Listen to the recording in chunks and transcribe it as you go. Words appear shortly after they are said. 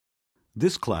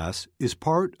This class is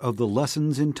part of the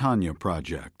Lessons in Tanya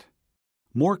project.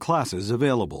 More classes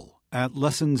available at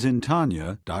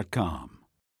lessonsintanya.com.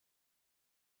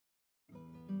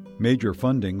 Major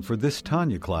funding for this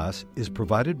Tanya class is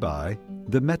provided by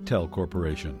the Mettel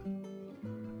Corporation.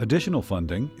 Additional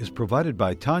funding is provided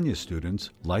by Tanya students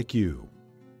like you.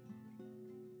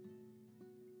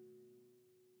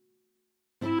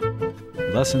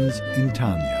 Lessons in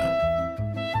Tanya.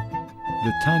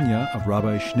 The Tanya of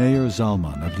Rabbi Schneur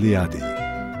Zalman of Liadi,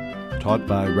 taught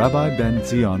by Rabbi Ben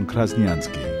Zion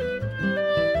Krasniansky.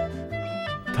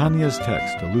 Tanya's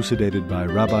text elucidated by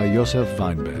Rabbi Yosef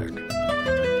Weinberg.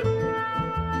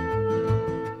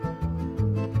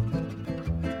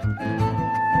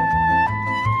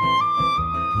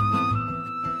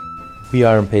 We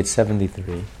are on page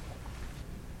 73,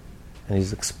 and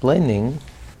he's explaining,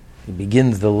 he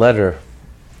begins the letter.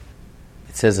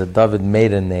 It says that David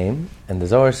made a name, and the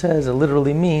Zohar says it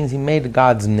literally means he made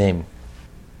God's name.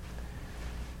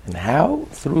 And how?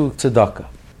 Through tzedakah.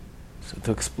 So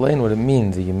to explain what it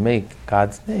means that you make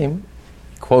God's name,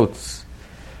 he quotes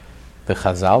the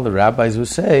Chazal, the rabbis who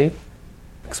say,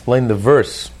 explain the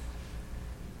verse,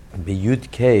 be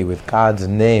Yud K with God's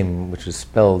name, which is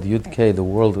spelled Yud K, the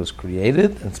world was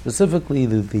created, and specifically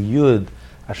the Yud,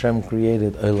 Hashem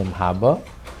created Olam Haba,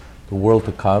 the world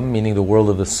to come, meaning the world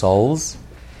of the souls,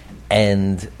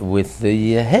 and with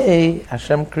the Hey,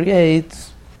 Hashem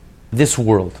creates this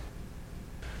world.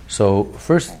 So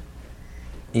first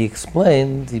he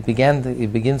begins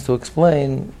to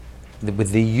explain that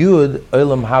with the Yud,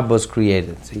 Olam Haba is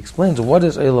created. So he explains what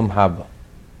is Olam Haba.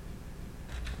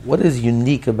 What is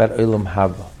unique about Olam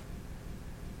Haba?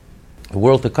 The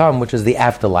world to come, which is the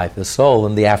afterlife, the soul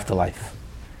in the afterlife.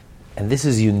 And this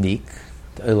is unique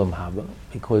to Olam Haba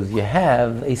because you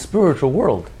have a spiritual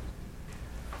world.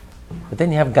 But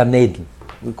then you have Gan Eden.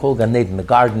 We call Gan Eden the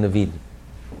Garden of Eden.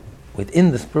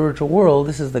 Within the spiritual world,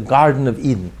 this is the Garden of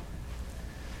Eden.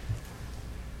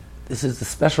 This is the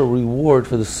special reward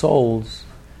for the souls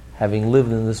having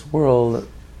lived in this world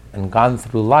and gone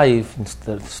through life.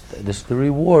 This is the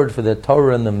reward for the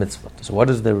Torah and the mitzvah. So what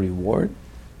is the reward?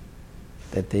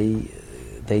 That they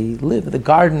live in the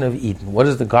Garden of Eden. What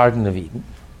is the Garden of Eden?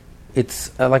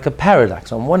 It's like a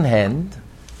paradox. On one hand,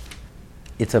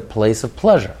 it's a place of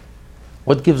pleasure.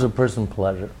 What gives a person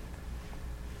pleasure?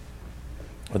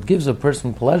 What gives a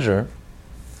person pleasure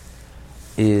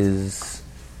is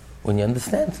when you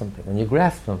understand something, when you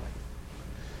grasp something.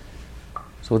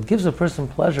 So what gives a person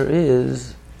pleasure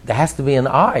is there has to be an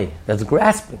I that's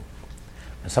grasping.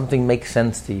 And something makes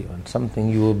sense to you, and something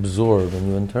you absorb and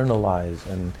you internalize,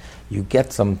 and you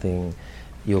get something,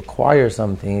 you acquire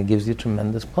something, it gives you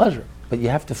tremendous pleasure. But you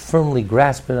have to firmly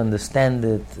grasp it, understand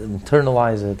it,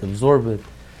 internalize it, absorb it.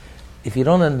 If you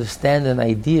don't understand an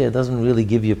idea, it doesn't really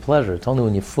give you pleasure. It's only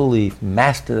when you fully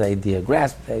master the idea,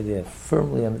 grasp the idea,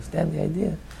 firmly understand the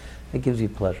idea, that gives you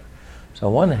pleasure. So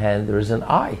on one hand, there is an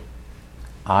I.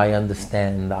 I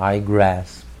understand, I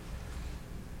grasp.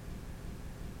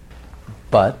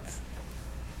 But,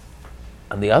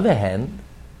 on the other hand,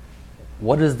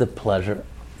 what is the pleasure?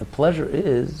 The pleasure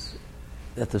is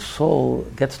that the soul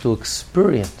gets to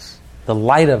experience the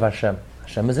light of Hashem.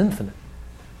 Hashem is infinite,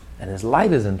 and His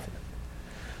light is infinite.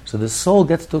 So the soul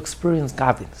gets to experience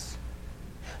godliness.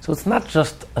 So it's not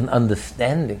just an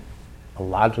understanding, a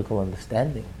logical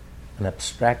understanding, an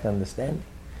abstract understanding,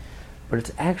 but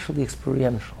it's actually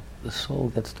experiential. The soul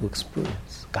gets to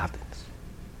experience godliness.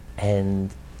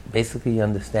 And basically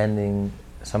understanding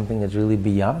something that's really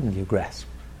beyond your grasp.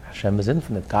 Hashem is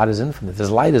infinite, God is infinite,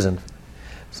 His light is infinite.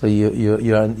 So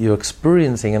you're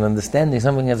experiencing and understanding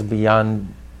something that's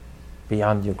beyond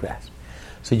your grasp.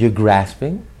 So you're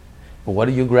grasping, but what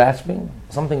are you grasping?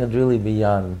 Something that's really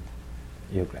beyond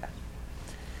your grasp.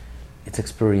 It's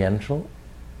experiential,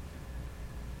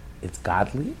 it's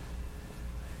godly,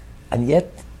 and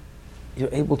yet you're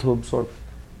able to absorb it.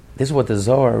 This is what the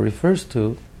Zohar refers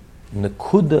to,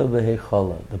 Nekuda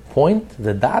v'hechala, the point,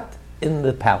 the dot in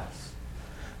the palace.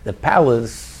 The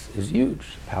palace is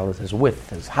huge. The palace has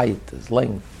width, has height, has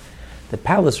length. The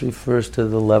palace refers to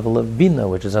the level of bina,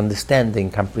 which is understanding,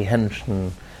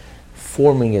 comprehension,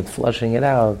 forming it, flushing it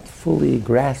out, fully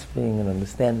grasping and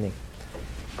understanding.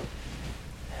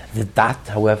 The dot,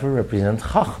 however, represents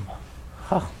chachma,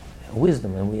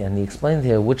 wisdom. And he explained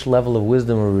here which level of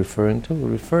wisdom we're referring to. We're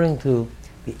referring to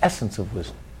the essence of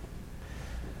wisdom.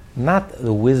 Not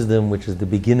the wisdom which is the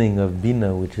beginning of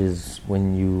bina, which is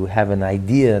when you have an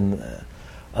idea and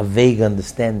a vague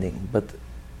understanding, but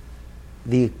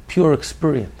the pure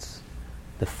experience,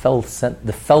 the felt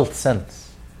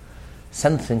sense,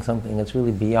 sensing something that's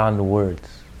really beyond words.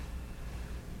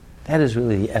 That is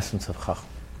really the essence of Chachma.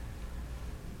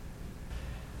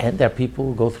 And there are people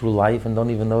who go through life and don't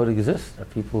even know it exists. There are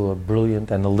people who are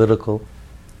brilliant, analytical,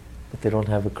 but they don't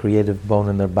have a creative bone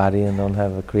in their body and don't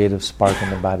have a creative spark in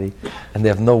their body, and they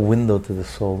have no window to the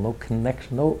soul, no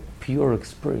connection, no pure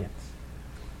experience.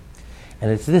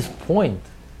 And it's this point,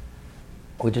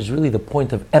 which is really the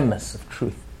point of emes, of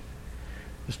truth.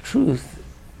 Because truth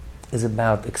is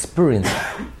about experience.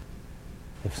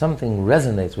 If something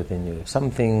resonates within you, if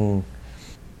something,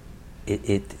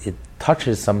 it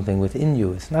touches something within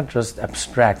you, it's not just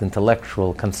abstract,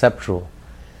 intellectual, conceptual.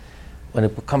 When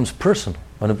it becomes personal,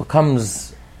 when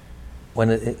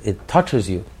it touches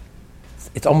you,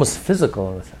 it's almost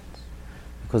physical in a sense,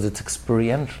 because it's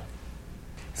experiential.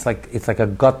 It's like a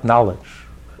gut knowledge,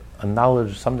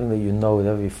 something that you know with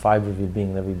every fiber of your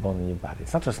being, every bone in your body.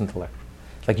 It's not just intellectual.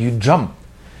 It's like you jump.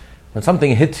 When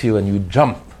something hits you and you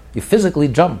jump, you physically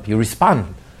jump, you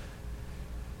respond.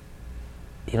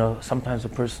 You know, sometimes a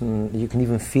person, you can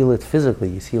even feel it physically.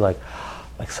 You see like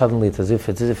suddenly it's as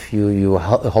if you're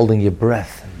holding your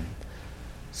breath. And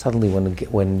suddenly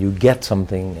when you get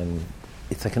something, and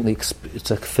it's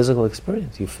a physical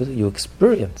experience. You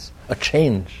experience a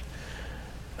change,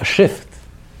 a shift,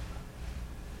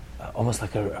 almost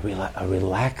like a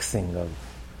relaxing of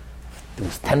there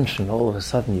was tension. All of a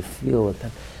sudden you feel it,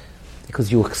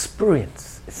 because you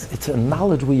experience. It's a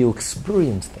knowledge where you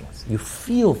experience things, you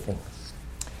feel things.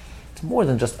 It's more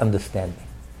than just understanding.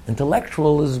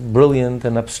 Intellectual is brilliant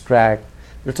and abstract,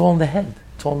 but it's all in the head,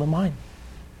 it's all in the mind.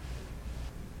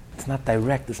 It's not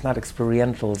direct, it's not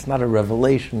experiential, it's not a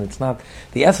revelation, it's not...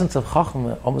 The essence of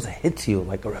Chachma almost hits you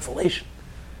like a revelation.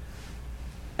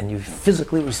 And you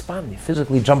physically respond, you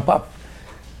physically jump up.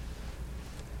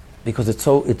 Because it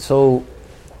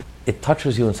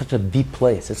touches you in such a deep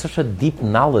place, it's such a deep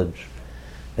knowledge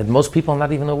that most people are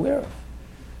not even aware of.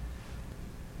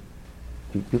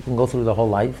 People can go through the whole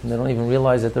life and they don't even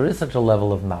realize that there is such a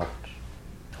level of knowledge.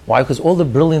 Why? Because all the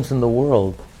brilliance in the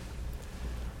world,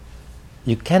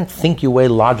 you can't think your way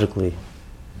logically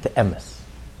to emes.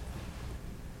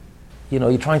 You know,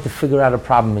 you're trying to figure out a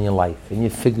problem in your life, and you're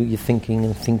thinking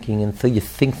until you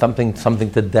think something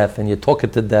to death, and you talk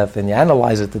it to death, and you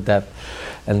analyze it to death.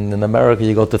 And in America,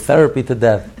 you go to therapy to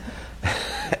death,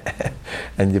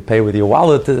 and you pay with your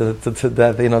wallet to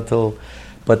death. You know,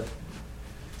 but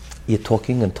you're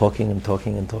talking,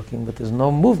 but there's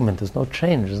no movement, there's no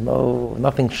change,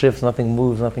 nothing shifts, nothing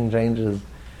moves, nothing changes,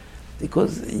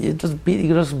 because you're just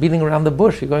beating around the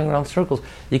bush. You're going around circles.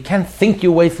 You can't think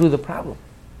your way through the problem.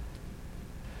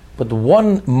 But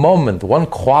one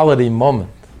quality moment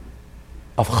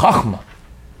of Chachma,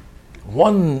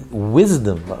 one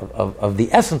wisdom of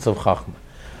the essence of Chachma,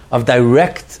 of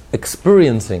direct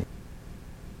experiencing,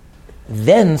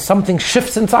 then something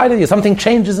shifts inside of you, something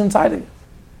changes inside of you.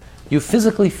 You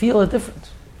physically feel a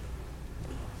difference,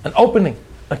 an opening,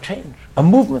 a change, a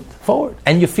movement forward,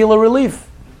 and you feel a relief.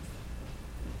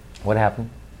 What happened?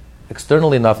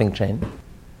 Externally, nothing changed.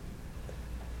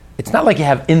 It's not like you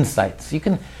have insights. You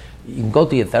can go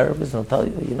to your therapist and they'll tell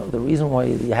you, the reason why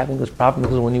you're having this problem is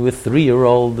because when you were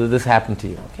 3-year-old, this happened to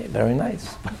you. Okay, very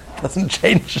nice. But it doesn't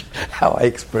change how I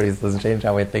experience, it doesn't change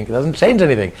how I think, it doesn't change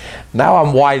anything. Now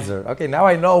I'm wiser. Okay, now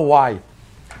I know why.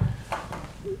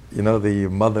 The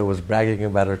mother was bragging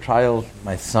about her child.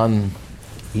 My son,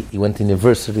 he went to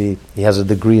university, he has a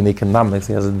degree in economics,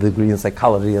 he has a degree in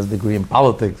psychology, he has a degree in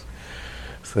politics.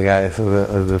 So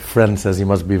the friend says he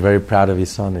must be very proud of his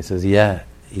son. He says, yeah,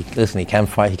 he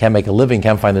can't make a living,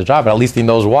 can't find a job, but at least he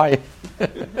knows why.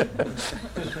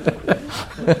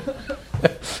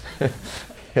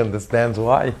 He understands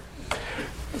why.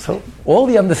 So all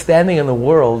the understanding in the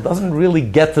world doesn't really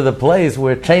get to the place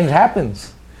where change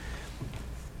happens.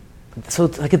 So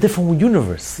it's like a different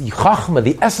universe. Chachma,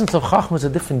 the essence of Chachma is a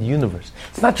different universe.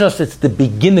 It's not just it's the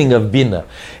beginning of Bina.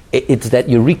 It's that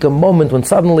eureka moment when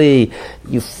suddenly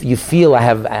you feel I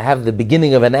have the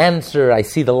beginning of an answer. I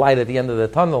see the light at the end of the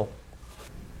tunnel.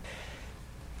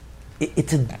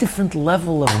 It's a different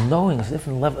level of knowing. It's a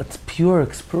different level. It's pure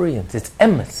experience. It's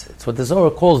emes. It's what the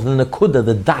Zohar calls the nakuda,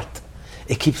 the dot.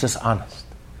 It keeps us honest.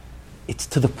 It's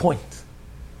to the point.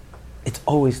 It's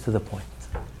always to the point.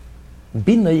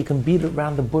 Bina, you can beat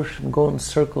around the bush and go in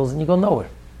circles and you go nowhere.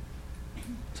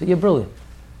 So you're brilliant.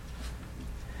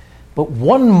 But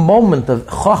one moment of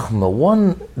Chachma,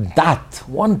 one dot,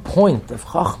 one point of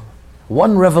Chachma,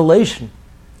 one revelation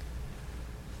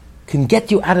can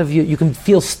get you out of you can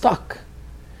feel stuck.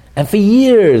 And for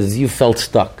years you felt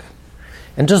stuck.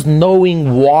 And just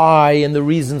knowing why and the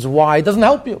reasons why doesn't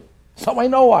help you. So I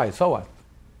know why, so what?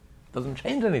 Doesn't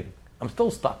change anything. I'm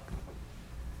still stuck.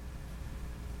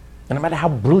 And no matter how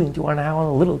brilliant you are and how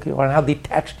analytical you are and how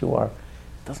detached you are,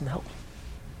 it doesn't help.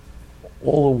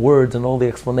 All the words and all the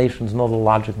explanations and all the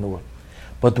logic in the world.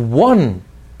 But one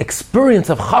experience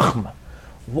of Chachma,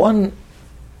 one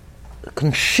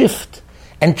can shift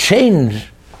and change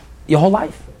your whole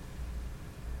life.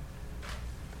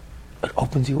 It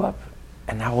opens you up.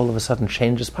 And now all of a sudden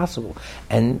change is possible.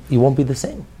 And you won't be the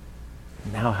same.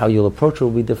 Now how you'll approach it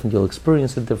will be different. You'll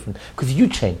experience it different. Because you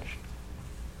changed.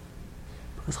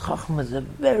 Because Chachma is a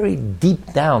very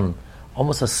deep down,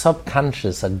 almost a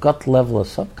subconscious, a gut level of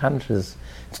subconscious.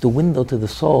 It's the window to the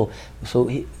soul. So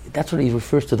that's what he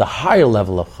refers to, the higher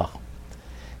level of Chachma.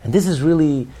 And this is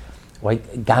really why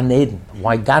Gan Eden.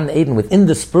 Why Gan Eden, within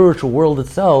the spiritual world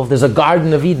itself, there's a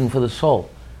Garden of Eden for the soul,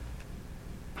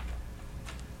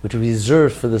 which is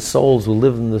reserved for the souls who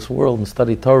live in this world and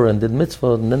study Torah and did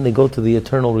mitzvah, and then they go to the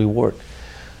eternal reward.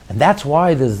 And that's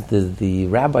why the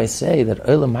rabbis say that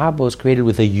Olam Haba was created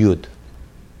with a Yud.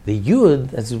 The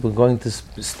Yud, as we're going to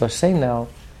start saying now,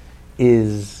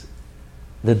 is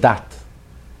the Dat,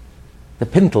 the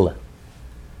Pintele.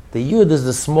 The Yud is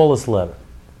the smallest letter.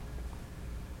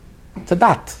 It's a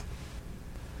Dat.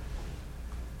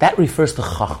 That refers to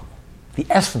Chachma, the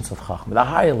essence of Chachma, the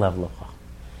higher level of Chachma,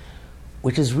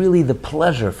 which is really the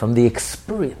pleasure from the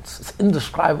experience. It's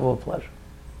indescribable pleasure.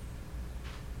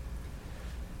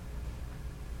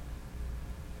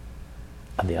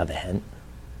 On the other hand,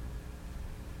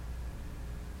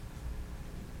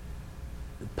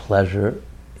 pleasure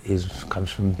comes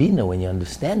from Bina when you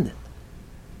understand it.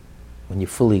 When you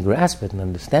fully grasp it and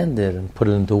understand it and put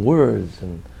it into words.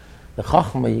 And the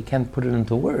Chachma, you can't put it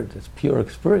into words. It's pure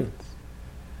experience.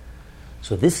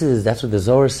 So that's what the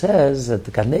Zohar says, that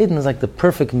the Gan Eden is like the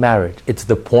perfect marriage. It's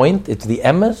the point, it's the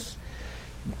emes,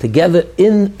 together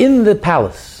in the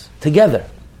palace, together.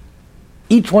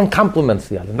 Each one complements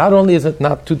the other. Not only is it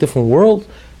not two different worlds,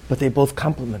 but they both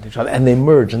complement each other, and they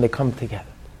merge, and they come together.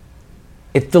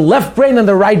 It's the left brain and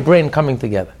the right brain coming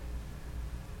together,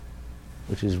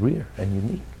 which is rare and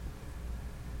unique.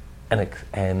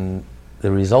 And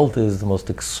the result is the most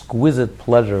exquisite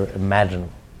pleasure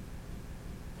imaginable.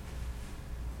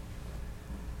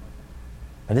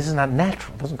 And this is not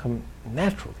natural. It doesn't come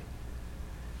naturally.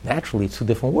 Naturally, it's two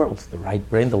different worlds. The right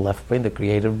brain, the left brain, the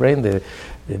creative brain, the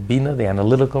Bina, the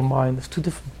analytical mind. It's two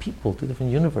different people, two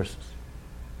different universes.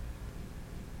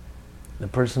 The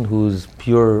person who's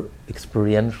pure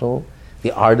experiential,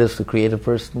 the artist, the creative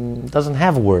person, doesn't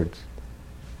have words.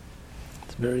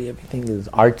 Everything is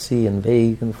artsy and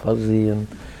vague and fuzzy. And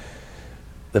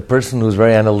the person who's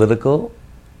very analytical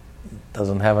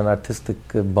doesn't have an artistic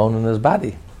bone in his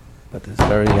body, but is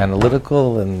very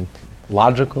analytical and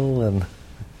logical.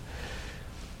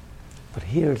 But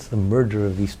here it's the merger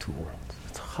of these two worlds.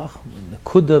 It's Chachma,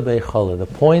 Nekuda Beichala, the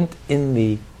point in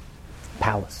the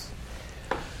palace.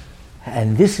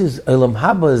 And this is Olam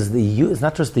Haba is the Yud. It's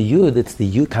not just the Yud; it's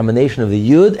the Yud combination of the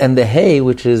Yud and the Hey,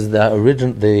 which is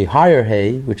the higher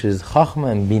Hey, which is Chachma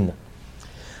and Bina.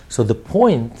 So the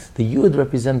point, the Yud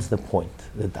represents the point,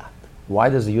 the Dat. Why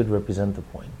does the Yud represent the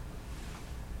point?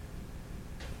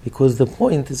 Because the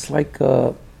point is like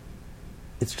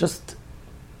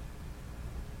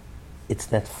it's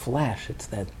that flash, it's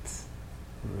that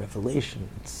revelation.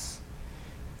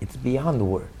 It's beyond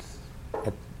words.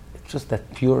 It's just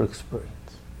that pure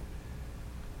experience.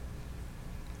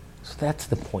 So that's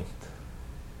the point.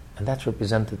 And that's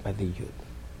represented by the Yud.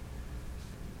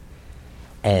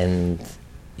 And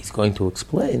he's going to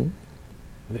explain,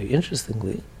 very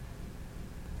interestingly,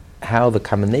 how the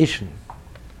combination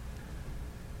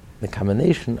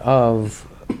of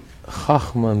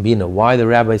Chachma and Bina, why the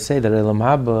rabbis say that Olam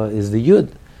Haba is the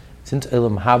Yud. Since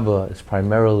Olam Haba is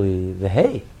primarily the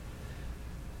Hey,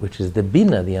 which is the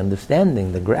Bina, the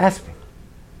understanding, the grasping.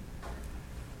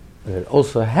 But it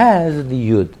also has the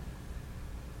Yud.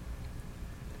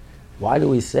 Why do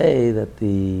we say that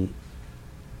the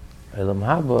Olam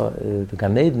Haba, the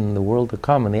Gan Eden, the world to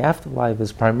come, and the afterlife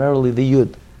is primarily the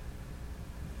Yud?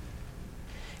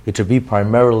 It should be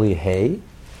primarily Hey,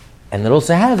 and it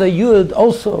also has a Yud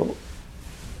also.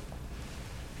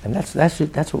 And that's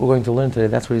what we're going to learn today.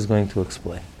 That's what he's going to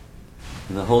explain.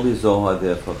 In the Holy Zohar,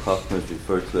 therefore, Chachma is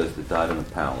referred to as the dot in the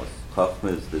palace.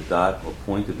 Chachma is the dot or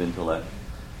point of intellect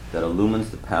that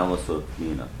illumines the palace or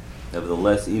Bina.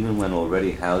 Nevertheless, even when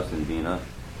already housed in Bina,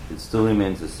 it still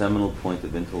remains a seminal point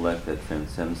of intellect that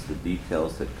transcends the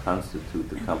details that constitute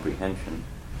the comprehension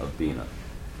of Bina.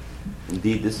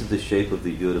 Indeed, this is the shape of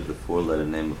the Yud of the four-letter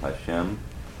name of Hashem.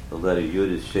 The letter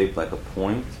Yud is shaped like a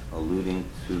point, alluding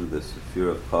to the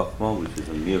Sephirah of Chachma, which is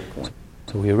a mere point.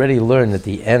 So we already learned at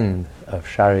the end of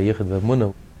Sha'arei Yichud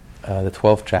V'Emunah, the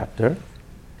 12th chapter,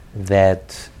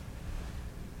 that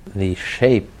the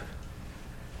shape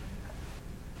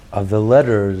of the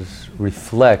letters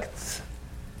reflects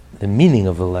the meaning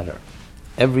of the letter.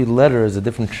 Every letter is a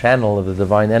different channel of the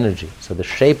divine energy. So the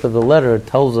shape of the letter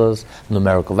tells us the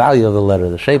numerical value of the letter,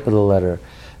 the shape of the letter,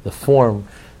 the form,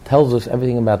 tells us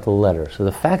everything about the letter. So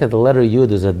the fact that the letter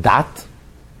Yud is a dot,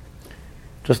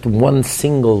 just one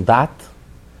single dot,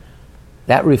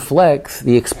 that reflects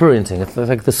the experiencing. It's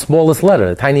like the smallest letter,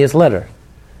 the tiniest letter.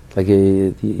 It's like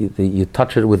you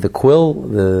touch it with the quill,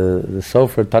 the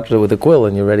sofer touches it with the quill,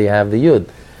 and you already have the Yud.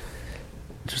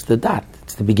 Just the dot.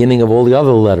 It's the beginning of all the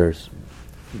other letters.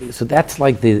 So that's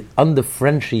like the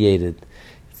undifferentiated.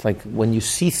 It's like when you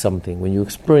see something, when you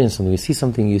experience something, you see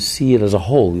something, you see it as a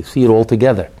whole, you see it all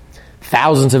together.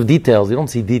 Thousands of details, you don't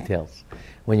see details.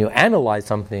 When you analyze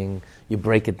something, you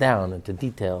break it down into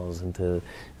details, you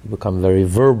become very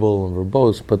verbal and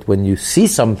verbose. But when you see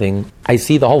something, I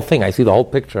see the whole thing, I see the whole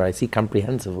picture, I see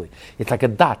comprehensively. It's like a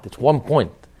dot, it's one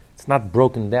point. It's not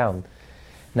broken down.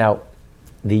 Now,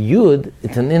 the Yud,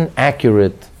 it's an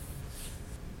inaccurate,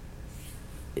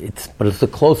 but it's the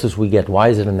closest we get. Why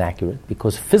is it inaccurate?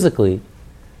 Because physically,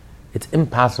 it's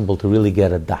impossible to really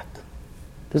get a dot.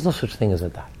 There's no such thing as a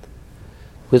dot.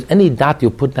 Because any dot you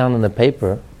put down on the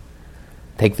paper,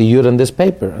 take the Yud on this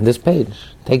paper, on this page,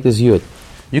 take this Yud.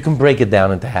 You can break it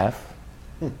down into half.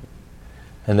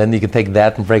 And then you can take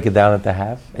that and break it down into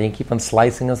half. And you keep on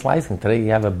slicing and slicing. Today you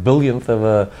have a billionth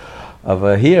of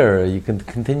a here. You can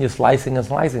continue slicing and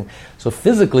slicing. So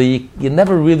physically, you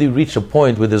never really reach a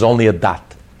point where there's only a dot.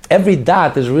 Every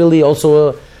dot is really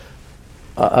also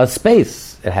a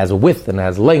space. It has a width, and it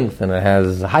has length, and it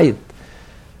has height.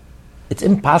 It's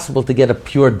impossible to get a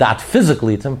pure dot.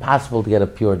 Physically, it's impossible to get a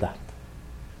pure dot.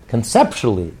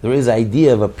 Conceptually, there is an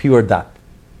idea of a pure dot.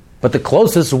 But the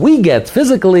closest we get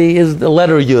physically is the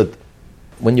letter Yud,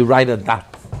 when you write a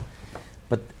dot.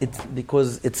 But it's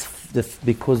because the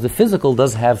physical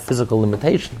does have physical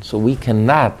limitations. So we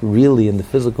cannot really, in the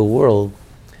physical world,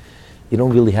 you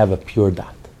don't really have a pure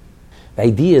dot. The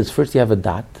idea is first you have a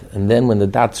dot, and then when the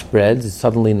dot spreads,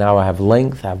 suddenly now I have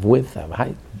length, I have width, I have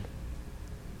height.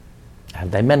 I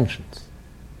have dimensions.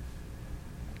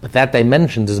 But that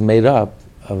dimensions is made up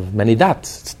of many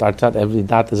dots. It starts out, every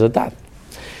dot is a dot.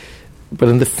 But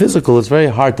in the physical, it's very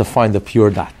hard to find a pure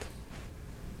dot.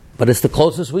 But it's the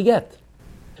closest we get.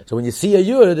 So when you see a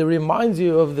Yud, it reminds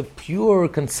you of the pure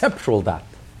conceptual dot,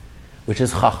 which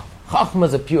is Chachma. Chachma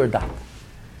is a pure dot.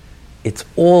 It's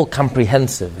all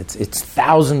comprehensive. It's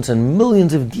thousands and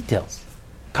millions of details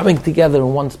coming together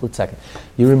in one split second.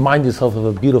 You remind yourself of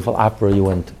a beautiful opera you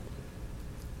went to.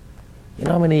 You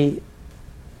know how many?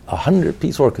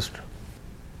 100-piece orchestra.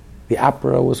 The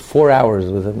opera was 4 hours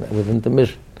with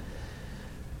intermission.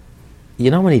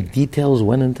 You know how many details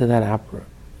went into that opera?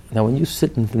 Now when you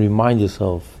sit and remind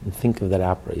yourself and think of that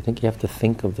opera, you think you have to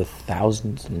think of the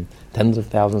thousands and tens of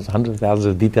thousands, hundreds of thousands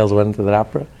of details went into that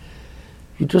opera?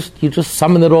 You just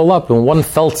summon it all up in one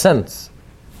felt sense.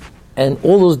 And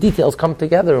all those details come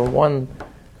together in one.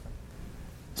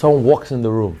 Someone walks in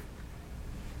the room.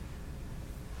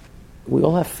 We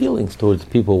all have feelings towards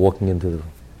people walking into the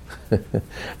room.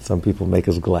 Some people make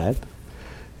us glad.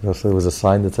 So there was a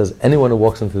sign that says, anyone who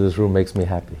walks into this room makes me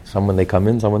happy. Some when they come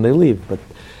in, some when they leave.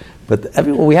 But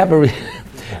everyone, we have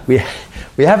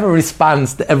a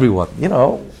response to everyone,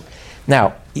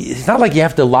 Now, it's not like you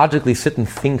have to logically sit and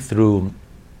think through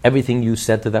everything you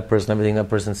said to that person, everything that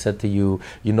person said to you.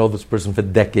 You know this person for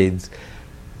decades.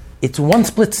 It's one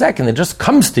split second. It just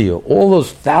comes to you. All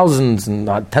those thousands and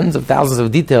tens of thousands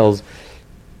of details.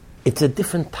 It's a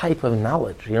different type of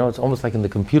knowledge. It's almost like in the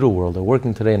computer world. They're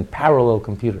working today in parallel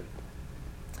computer,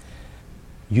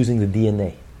 using the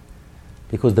DNA.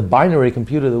 Because the binary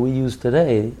computer that we use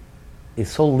today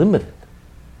is so limited.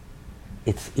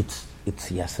 It's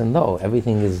yes and no.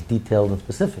 Everything is detailed and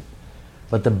specific.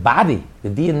 But the body, the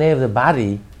DNA of the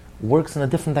body, works in a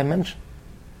different dimension.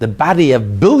 The body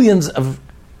have billions of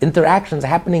interactions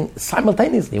happening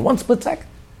simultaneously, one split second.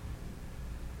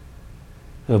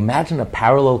 So imagine a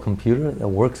parallel computer that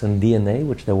works in DNA,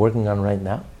 which they're working on right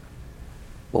now.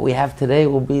 What we have today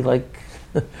will be like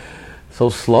so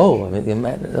slow. I mean,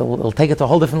 it'll take it to a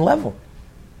whole different level.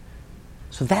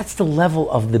 So that's the level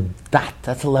of the dot.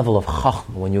 That's the level of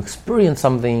Chachma. When you experience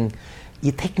something,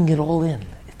 you're taking it all in.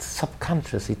 It's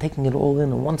subconscious. You're taking it all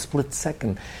in one split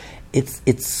second.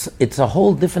 It's a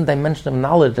whole different dimension of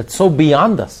knowledge that's so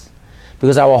beyond us.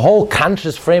 Because our whole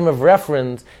conscious frame of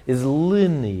reference is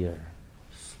linear,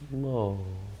 slow,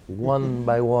 one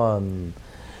by one.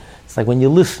 It's like when you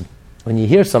listen. When you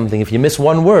hear something, if you miss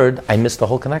one word, I miss the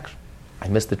whole connection. I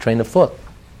miss the train of thought.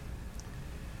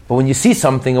 But when you see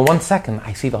something in 1 second,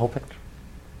 I see the whole picture.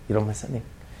 You don't miss anything.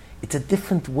 It's a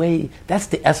different way. That's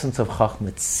the essence of Chachma.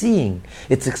 It's seeing,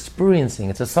 it's experiencing.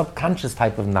 It's a subconscious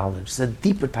type of knowledge. It's a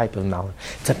deeper type of knowledge.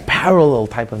 It's a parallel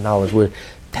type of knowledge where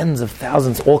tens of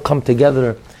thousands all come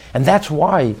together. And that's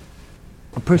why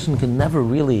a person can never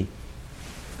really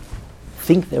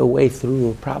think their way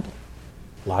through a problem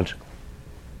logically.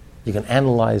 You can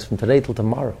analyze from today till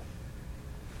tomorrow.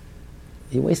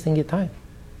 You're wasting your time.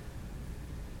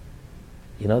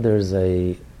 You know, there was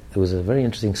a very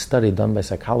interesting study done by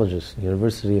psychologists at the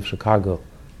University of Chicago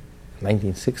in the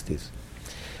 1960s.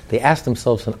 They asked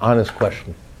themselves an honest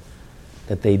question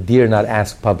that they dare not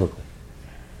ask publicly.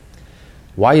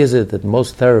 Why is it that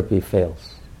most therapy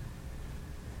fails?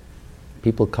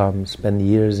 People come, spend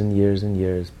years and years and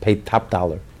years, pay top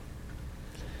dollar.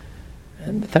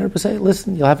 And the therapist say,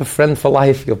 listen, you'll have a friend for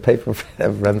life, you'll pay for a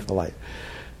friend for life.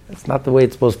 That's not the way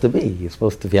it's supposed to be. You're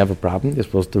supposed to, if you have a problem, you're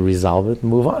supposed to resolve it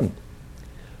and move on.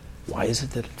 Why is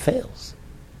it that it fails?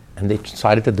 And they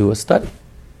decided to do a study.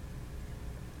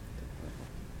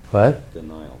 What?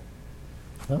 Denial.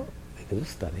 No, they did a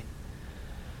study.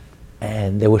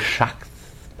 And they were shocked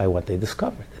by what they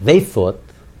discovered. They thought,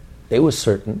 they were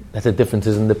certain that the difference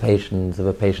is in the patient. If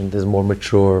a patient is more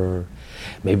mature,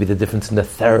 maybe the difference in the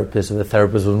therapist, if the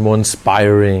therapist was more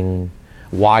inspiring,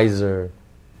 wiser.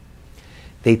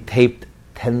 They taped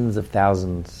tens of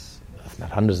thousands, if not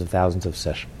hundreds of thousands of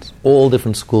sessions. All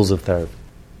different schools of therapy.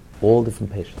 All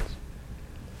different patients.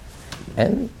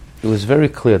 And it was very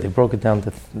clear. They broke it down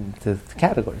to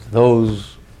categories.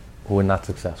 Those who were not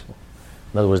successful.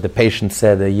 In other words, the patient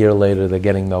said a year later they're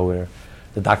getting nowhere.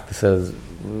 The doctor says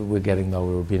we're getting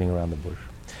nowhere, we're beating around the bush.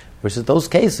 Versus those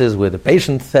cases where the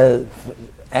patient said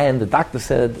and the doctor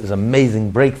said there's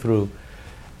amazing breakthrough,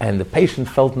 and the patient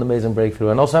felt an amazing breakthrough,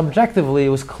 and also objectively it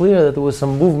was clear that there was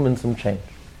some movement, some change.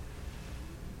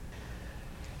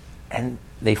 And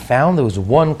they found there was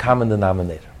one common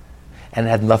denominator. And it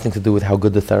had nothing to do with how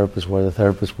good the therapists were. The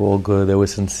therapists were all good, they were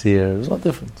sincere. There was no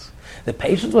difference. The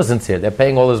patient was sincere. They're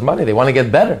paying all this money. They want to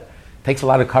get better. It takes a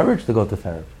lot of courage to go to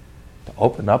therapy. To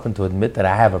open up and to admit that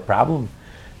I have a problem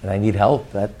and I need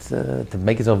help. To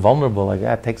make yourself vulnerable like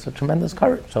that takes a tremendous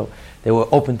courage. So they were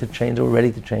open to change. They were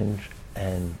ready to change.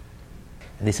 And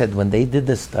they said when they did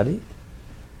this study,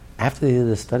 after they did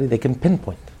this study, they can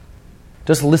pinpoint.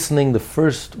 Just listening the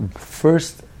first,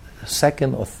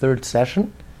 second, or third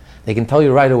session, they can tell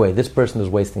you right away, this person is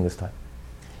wasting his time.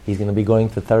 He's going to be going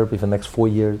to therapy for the next 4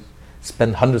 years,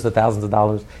 spend hundreds of thousands of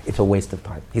dollars. It's a waste of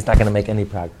time. He's not going to make any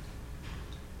progress.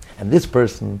 And this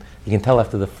person, you can tell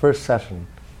after the first session,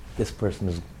 this person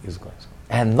is going so.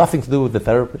 It had nothing to do with the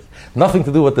therapist, nothing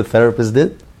to do with what the therapist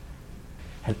did. It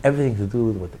had everything to do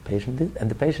with what the patient did,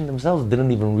 and the patient themselves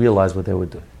didn't even realize what they were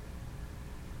doing.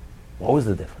 What was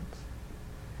the difference?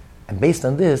 And based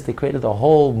on this, they created a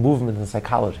whole movement in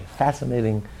psychology,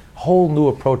 fascinating, whole new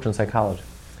approach in psychology,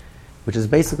 which is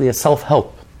basically a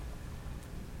self-help.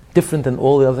 Different than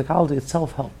all the other psychology, it's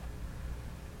self-help.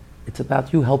 It's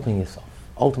about you helping yourself.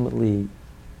 Ultimately,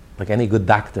 like any good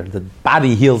doctor, the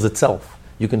body heals itself.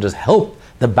 You can just help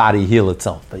the body heal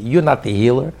itself. But you're not the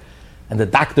healer, and the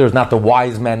doctor is not the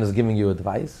wise man who's giving you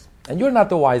advice, and you're not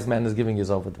the wise man who's giving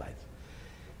yourself advice.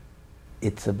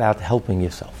 It's about helping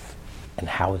yourself. And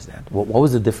how is that? What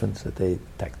was the difference that they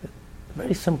detected?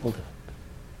 Very simple difference.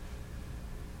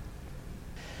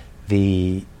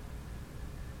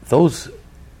 Those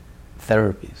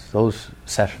therapies, those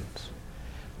sessions,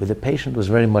 where the patient was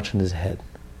very much in his head,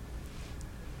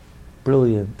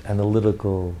 brilliant,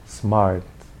 analytical, smart,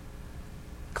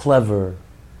 clever,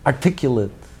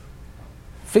 articulate,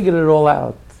 figured it all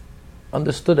out,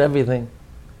 understood everything,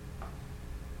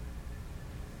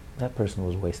 that person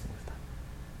was wasting his time.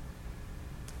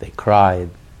 They cried,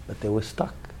 but they were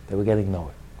stuck. They were getting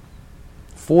nowhere.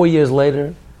 4 years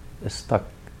later, they're stuck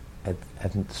at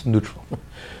neutral,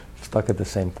 stuck at the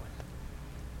same point.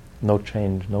 No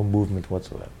change, no movement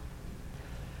whatsoever.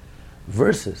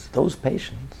 Versus those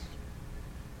patients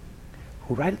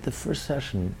who right at the first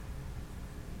session,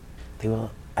 they were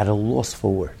at a loss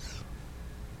for words.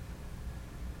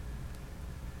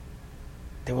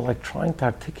 They were like trying to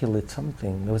articulate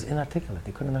something that was inarticulate.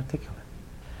 They couldn't articulate.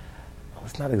 Well,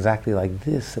 it's not exactly like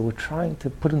this. They were trying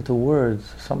to put into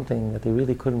words something that they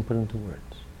really couldn't put into words.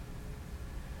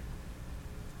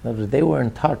 In other words, they were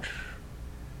in touch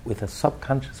with a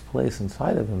subconscious place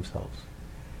inside of themselves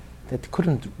that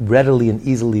couldn't readily and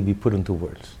easily be put into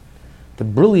words. The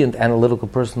brilliant analytical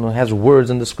person who has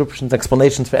words and descriptions,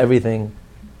 explanations for everything,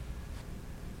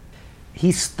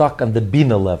 he's stuck on the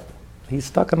Bina level. He's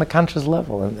stuck on the conscious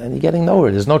level, and he's getting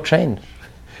nowhere. There's no change.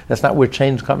 That's not where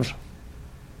change comes from.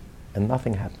 And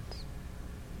nothing happens.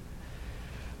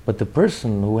 But the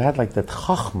person who had like that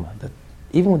chachma, that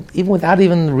even without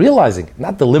even realizing it,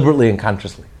 not deliberately and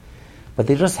consciously, but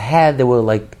they were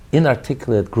like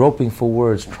inarticulate, groping for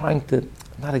words, trying to,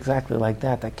 not exactly like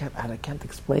that, I can't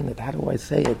explain it, how do I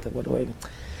say it, it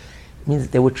means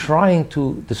they were trying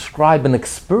to describe an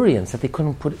experience that they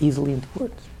couldn't put easily into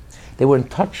words. They were in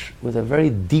touch with a very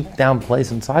deep down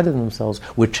place inside of themselves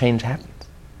where change happens.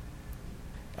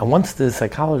 And once the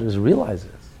psychologist realizes,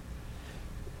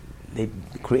 they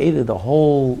created a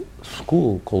whole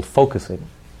school called focusing.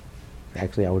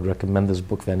 Actually, I would recommend this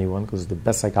book to anyone because it's the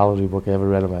best psychology book I ever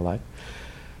read in my life.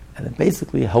 And it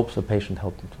basically helps a patient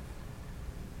help themselves.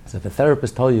 So if a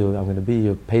therapist tells you, I'm going to be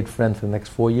your paid friend for the next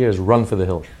 4 years, run for the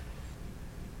hills.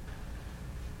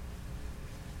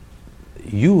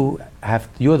 You're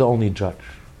the only judge.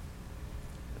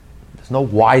 There's no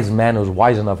wise man who's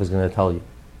wise enough who's going to tell you.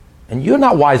 And you're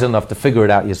not wise enough to figure it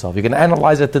out yourself. You can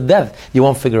analyze it to death. You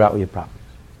won't figure out what your problem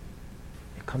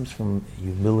is. It comes from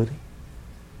humility,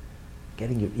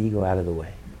 getting your ego out of the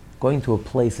way, going to a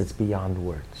place that's beyond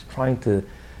words, trying to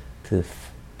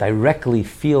directly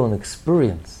feel and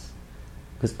experience.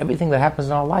 Because everything that happens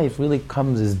in our life really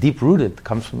is deep-rooted,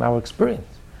 comes from our experience.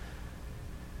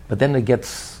 But then it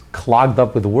gets clogged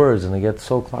up with words, and it gets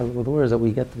so clogged up with words that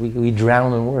we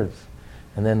drown in words.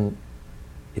 And then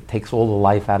it takes all the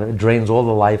life out of it. It drains all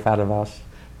the life out of us.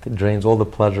 It drains all the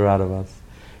pleasure out of us.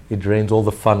 It drains all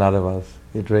the fun out of us.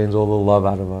 It drains all the love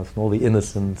out of us, and all the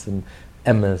innocence and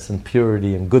emes and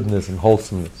purity and goodness and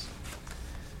wholesomeness.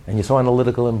 And you're so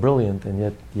analytical and brilliant, and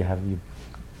yet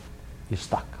you're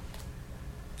stuck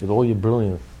with all your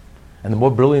brilliance. And the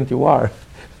more brilliant you are,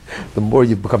 the more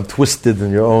you become twisted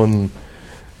in your own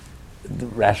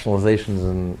rationalizations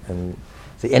and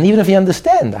even if you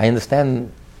understand, I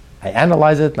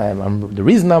analyze it. The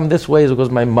reason I'm this way is because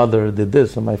my mother did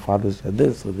this, or my father said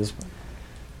this, or this.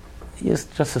 You're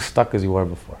just as stuck as you were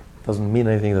before. It doesn't mean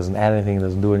anything, it doesn't add anything, it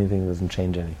doesn't do anything, it doesn't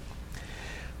change anything.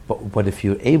 But if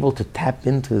you're able to tap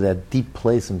into that deep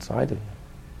place inside of you,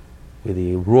 where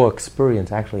the raw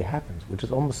experience actually happens, which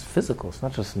is almost physical, it's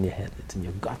not just in your head, it's in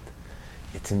your gut,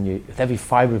 it's with every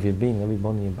fiber of your being, every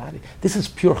bone in your body. This is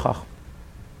pure chachma.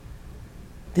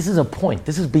 This is a point.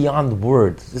 This is beyond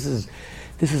words. This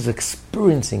is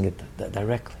experiencing it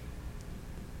directly.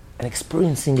 And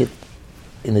experiencing it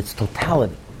in its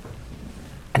totality.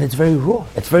 And it's very raw.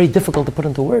 It's very difficult to put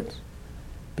into words.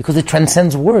 Because it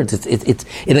transcends words. It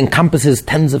encompasses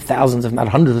tens of thousands, if not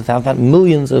hundreds of thousands, not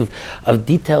millions of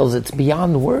details. It's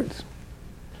beyond words.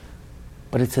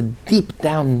 But it's a deep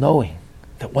down knowing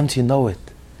that once you know it,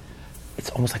 it's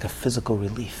almost like a physical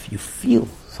relief. You feel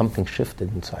something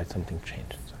shifted inside, something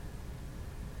changed inside.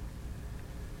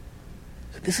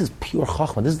 So this is pure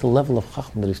chachma. This is the level of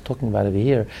chachma that he's talking about over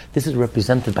here. This is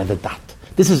represented by the dot.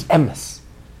 This is emes.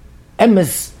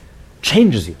 Emes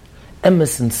changes you.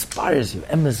 Emes inspires you.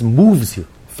 Emes moves you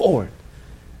forward.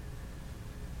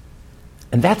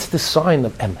 And that's the sign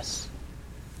of emes.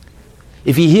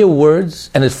 If you hear words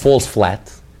and it falls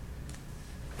flat,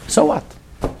 so what?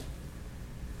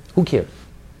 Who cares?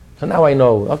 So now I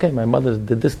know, okay, my mother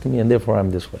did this to me and therefore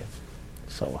I'm this way.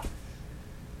 So what?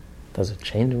 Does it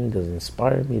change me? Does it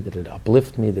inspire me? Did it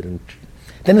uplift me? Then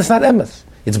it's not emes.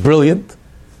 It's brilliant,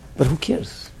 but who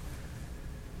cares?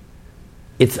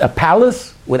 It's a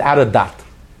palace without a dot.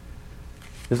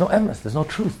 There's no emes. There's no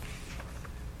truth.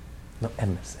 No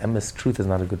emes. Emes, truth is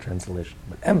not a good translation.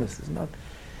 But emes is not,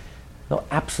 no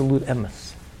absolute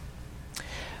emes.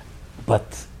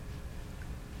 But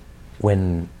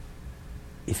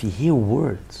if you hear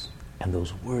words and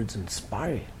those words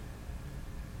inspire you,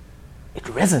 it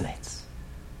resonates.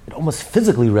 It almost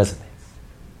physically resonates.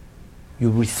 You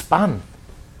respond.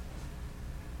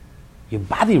 Your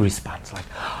body responds like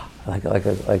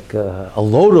a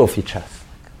load off your chest,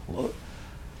 a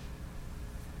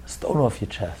stone off your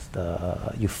chest.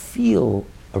 You feel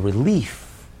a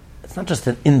relief. It's not just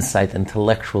an insight,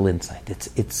 intellectual insight.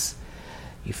 It's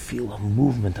you feel a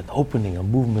movement, an opening, a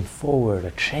movement forward,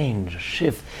 a change, a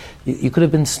shift. You could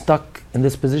have been stuck in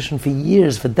this position for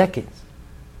years, for decades.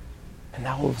 And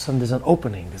now all of a sudden there's an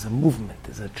opening, there's a movement,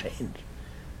 there's a change.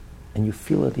 And you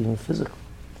feel it even physically.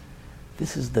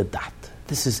 This is the dot.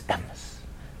 This is emes.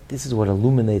 This is what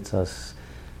illuminates us.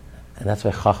 And that's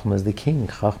why Chachma is the king.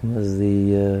 Chachma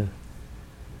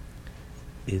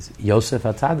is Yosef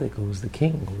HaTzadik, who's the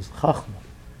king, who's Chachma,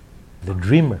 the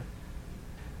dreamer.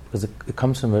 Because it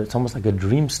comes from, it's almost like a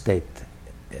dream state,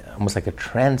 almost like a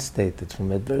trance state. It's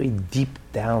from a very deep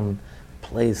down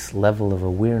place, level of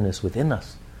awareness within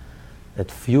us that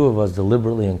few of us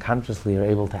deliberately and consciously are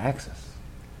able to access.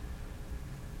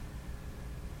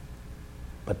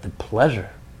 But the pleasure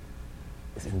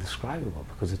is indescribable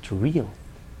because it's real.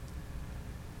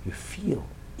 You feel.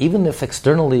 Even if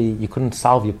externally you couldn't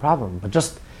solve your problem, but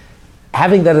just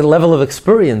having that level of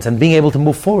experience and being able to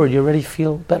move forward, you already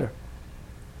feel better.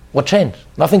 What changed?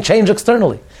 Nothing changed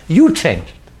externally. You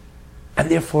changed. And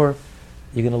therefore,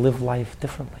 you're going to live life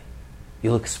differently.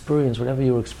 You'll experience whatever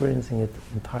you're experiencing it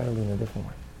entirely in a different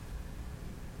way.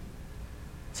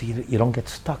 So you don't get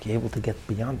stuck. You're able to get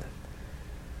beyond it.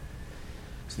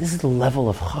 So this is the level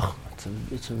of Chachma.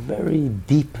 It's a very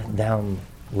deep down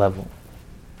level.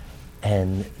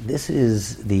 And this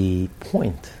is the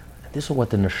point. This is what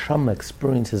the Neshama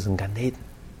experiences in Gan Eden.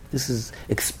 This is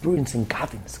experiencing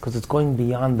godliness, because it's going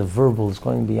beyond the verbal, it's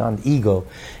going beyond ego,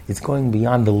 it's going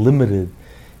beyond the limited.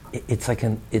 It's like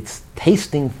it's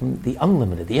tasting from the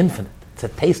unlimited, the infinite. It's a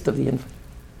taste of the infinite.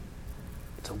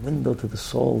 It's a window to the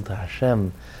soul, to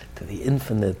Hashem, to the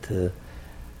infinite, and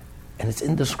it's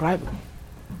indescribable.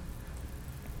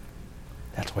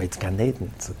 That's why it's Gan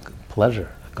Eden. It's a pleasure,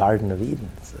 a Garden of Eden.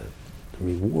 It's a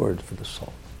reward for the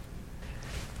soul.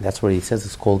 That's where he says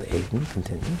it's called Eden.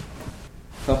 Continue.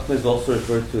 Chachma is also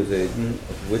referred to as Eden,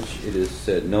 of which it is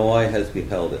said, no eye has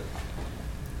beheld it,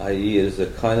 i.e. it is a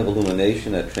kind of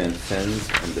illumination that transcends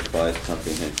and defies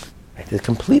comprehension. It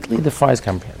completely defies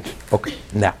comprehension. Okay,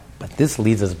 now, but this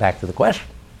leads us back to the question.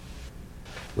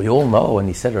 We all know, and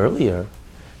he said earlier,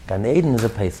 Gan Eden is a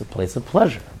place of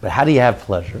pleasure. But how do you have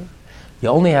pleasure? You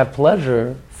only have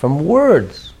pleasure from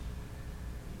words.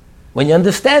 When you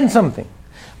understand something,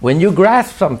 when you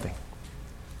grasp something.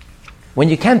 When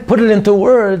you can't put it into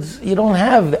words, you don't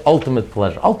have the ultimate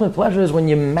pleasure. Ultimate pleasure is when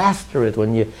you master it,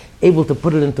 when you're able to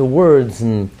put it into words.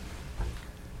 And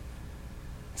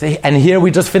here we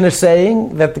just finished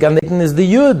saying that Gan Eden is the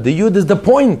Yud. The Yud is the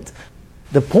point,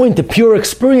 the pure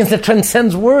experience that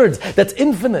transcends words, that's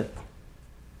infinite.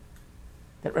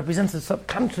 That represents the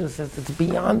subconscious, it's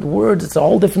beyond words, it's a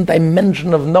whole different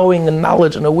dimension of knowing and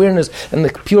knowledge and awareness and the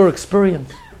pure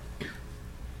experience.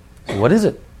 So what is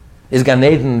it? Is Gan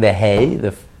Eden the Hay,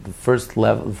 the first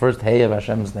level, the first Hay of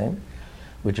Hashem's name,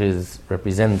 which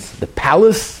represents the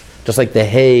palace, just like the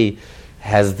Hay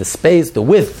has the space, the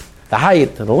width, the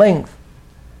height, the length.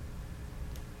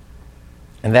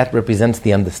 And that represents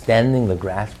the understanding, the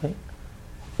grasping?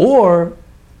 Or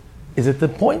is it the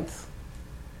point?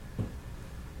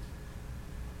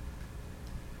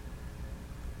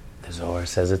 The Zohar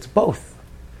says it's both.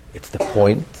 It's the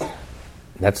point.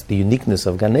 That's the uniqueness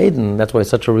of Gan Eden. That's why it's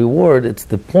such a reward. It's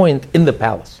the point in the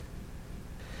palace.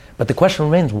 But the question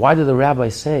remains, why did the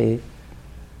rabbis say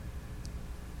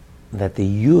that the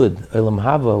Yud, Olam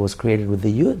Haba, was created with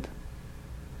the Yud?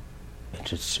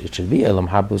 It should be Olam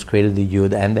Haba was created the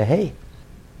Yud and the Hey.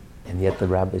 And yet the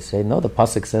rabbis say, no, the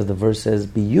Pasuk says, the verse says,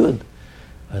 be Yud.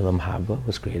 Olam Haba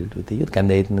was created with the Yud.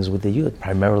 Gan Eden is with the Yud,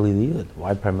 primarily the Yud.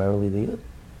 Why primarily the Yud?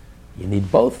 You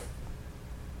need both.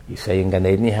 You say in Gan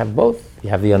Eden you have both. You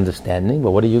have the understanding,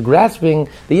 but what are you grasping?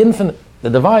 The infinite, the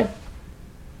divine.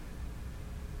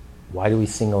 Why do we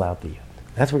single out the Yud?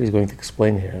 That's what he's going to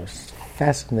explain here. It's a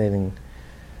fascinating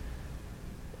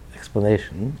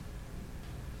explanation,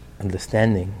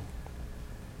 understanding.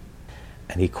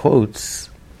 And he quotes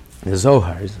the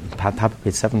Zohar. Top of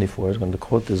page 74 is going to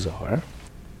quote the Zohar.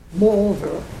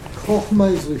 Moreover,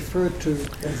 Chochma is referred to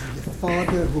as the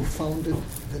father who founded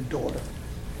the daughter.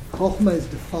 Chochma is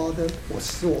the father or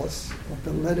source of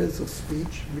the letters of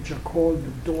speech, which are called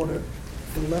the daughter,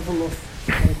 the level of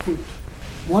Malchut.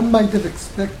 One might have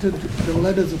expected the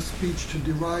letters of speech to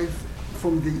derive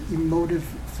from the emotive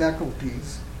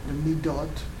faculties, the midot,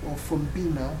 or from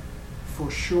Bina, for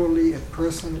surely a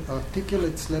person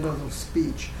articulates letters of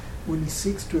speech when he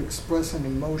seeks to express an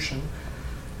emotion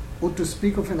or to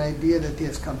speak of an idea that he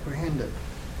has comprehended.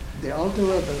 The Alter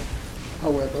Rebbe,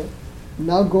 however,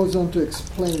 now goes on to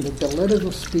explain that the letters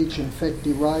of speech in fact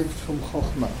derived from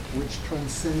Chochmah, which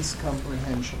transcends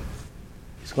comprehension.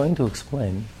 He's going to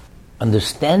explain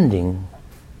understanding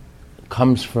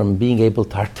comes from being able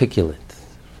to articulate,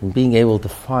 from being able to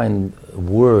find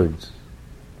words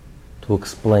to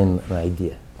explain an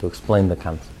idea, to explain the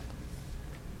concept.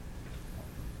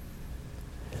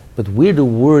 But where do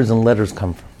words and letters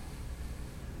come from?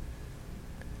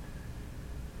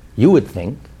 You would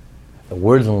think the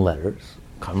words and letters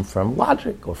come from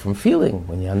logic or from feeling.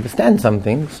 When you understand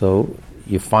something, so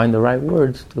you find the right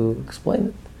words to explain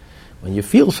it. When you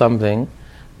feel something,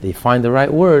 you find the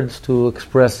right words to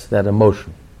express that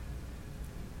emotion.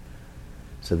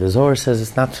 So the Zohar says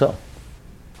it's not so.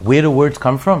 Where do words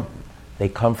come from? They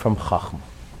come from Chachma.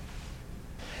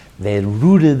 They're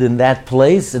rooted in that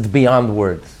place. It's beyond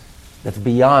words. That's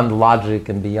beyond logic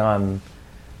and beyond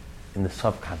in the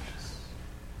subconscious.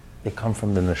 They come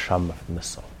from the neshama, from the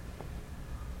soul.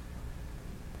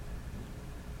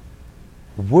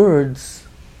 words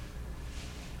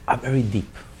are very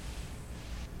deep.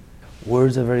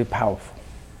 Words are very powerful.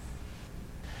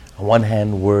 On one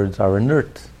hand, words are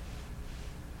inert.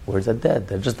 Words are dead.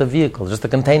 They're just a vehicle, just a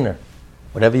container.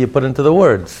 Whatever you put into the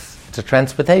words, it's a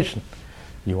transportation.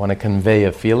 You want to convey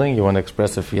a feeling, you want to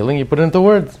express a feeling, you put it into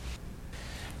words.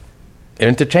 They're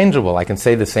interchangeable. I can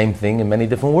say the same thing in many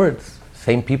different words.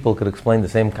 Same people could explain the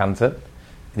same concept.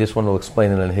 This one will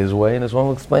explain it in his way, and this one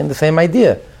will explain the same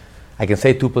idea. I can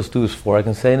say 2 + 2 is 4. I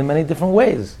can say it in many different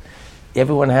ways.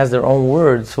 Everyone has their own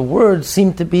words. So words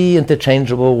seem to be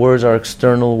interchangeable. Words are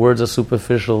external. Words are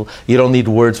superficial. You don't need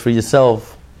words for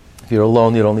yourself. If you're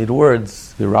alone, you don't need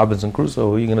words. If you're Robinson Crusoe,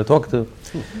 who are you going to talk to?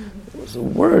 So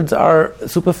words are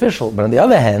superficial. But on the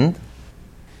other hand,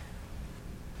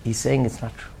 he's saying it's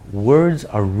not true. Words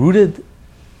are rooted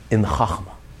in the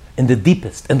Chachma, in the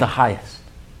deepest, in the highest.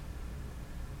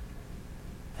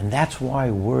 And that's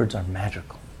why words are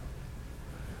magical.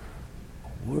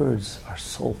 Words are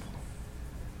soulful.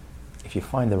 If you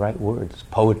find the right words,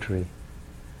 poetry,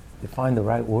 if you find the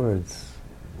right words,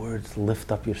 words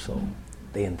lift up your soul.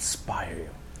 They inspire you.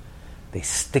 They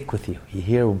stick with you. You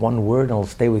hear one word and it'll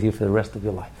stay with you for the rest of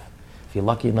your life. If you're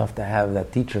lucky enough to have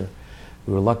that teacher,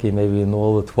 we were lucky maybe in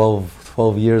all the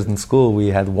 12 years in school, we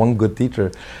had one good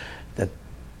teacher that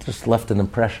just left an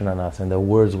impression on us, and their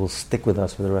words will stick with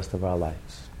us for the rest of our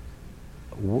lives.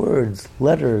 Words,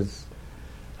 letters,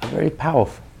 are very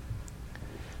powerful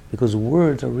because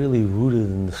words are really rooted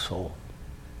in the soul.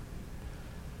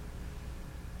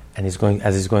 And he's going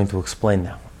to explain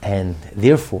now. And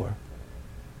therefore,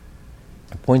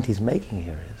 the point he's making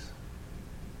here is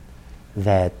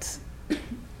that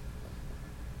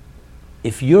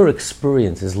if your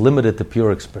experience is limited to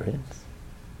pure experience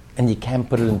and you can't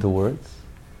put it into words,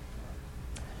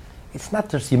 it's not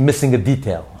just you're missing a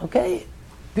detail, okay?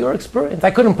 Pure experience.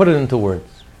 I couldn't put it into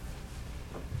words.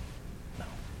 No.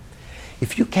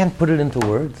 If you can't put it into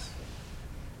words,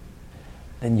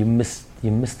 then you miss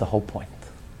the whole point.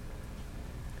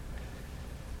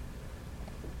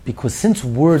 Because since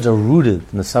words are rooted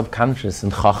in the subconscious,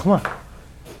 in Chachma,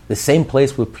 the same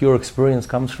place where pure experience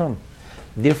comes from,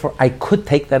 therefore I could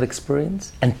take that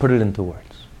experience and put it into words.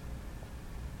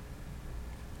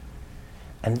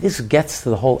 And this gets to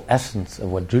the whole essence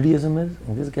of what Judaism is,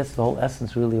 and this gets to the whole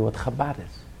essence really of what Chabad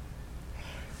is.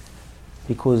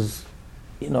 Because,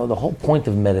 the whole point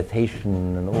of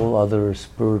meditation and all other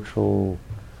spiritual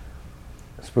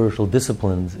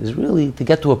disciplines is really to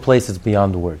get to a place that's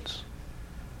beyond words.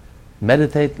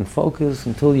 Meditate and focus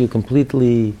until you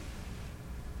completely,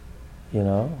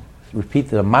 repeat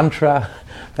the mantra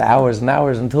for hours and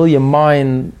hours until your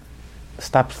mind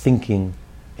stops thinking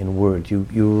in words.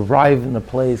 You arrive in a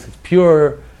place, it's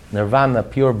pure nirvana,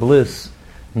 pure bliss,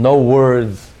 no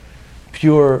words,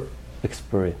 pure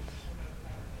experience.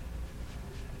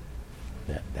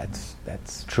 Yeah,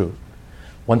 that's true.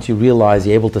 Once you realize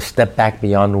you're able to step back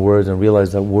beyond words and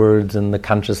realize that words in the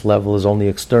conscious level is only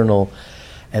external,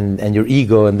 and your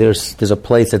ego, and there's a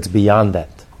place that's beyond that.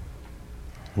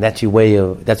 And that's your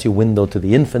window to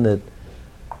the infinite,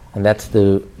 and that's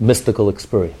the mystical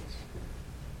experience.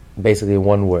 Basically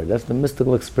one word. That's the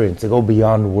mystical experience, to go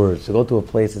beyond words, to go to a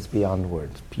place that's beyond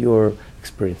words. Pure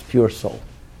experience, pure soul.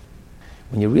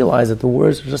 When you realize that the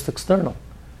words are just external,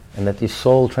 and that your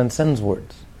soul transcends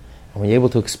words. And when you're able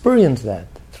to experience that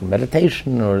through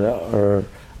meditation or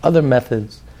other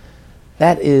methods,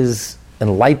 that is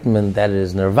enlightenment, that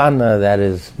is nirvana, that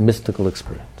is mystical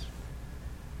experience.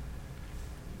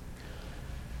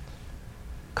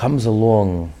 Comes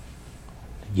along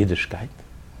Yiddishkeit,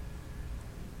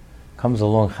 comes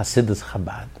along Hasidus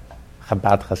Chabad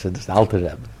Hasidus, the Alter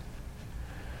Rebbe,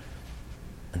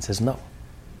 and says, no.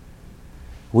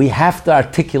 We have to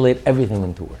articulate everything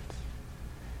into words.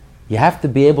 You have to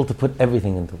be able to put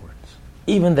everything into words.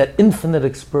 Even that infinite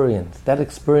experience, that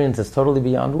experience is totally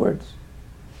beyond words.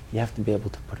 You have to be able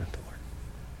to put it into words.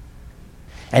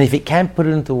 And if you can't put it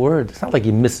into words, it's not like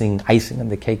you're missing icing on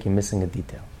the cake, you're missing a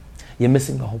detail. You're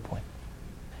missing the whole point.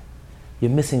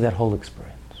 You're missing that whole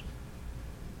experience.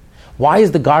 Why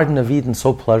is the Garden of Eden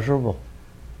so pleasurable?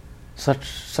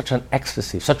 Such an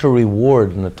ecstasy, such a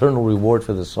reward, an eternal reward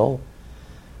for the soul.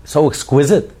 So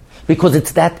exquisite. Because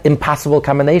it's that impossible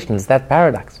combination, it's that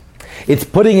paradox. It's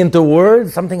putting into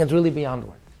words something that's really beyond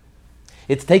words.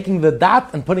 It's taking the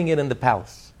dot and putting it in the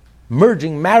palace.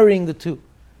 Merging, marrying the two.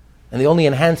 And they only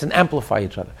enhance and amplify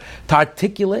each other. To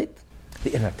articulate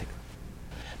the inarticulate.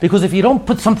 Because if you don't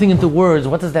put something into words,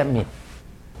 what does that mean?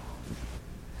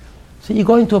 So you're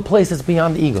going to a place that's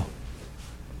beyond ego.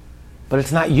 But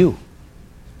it's not you.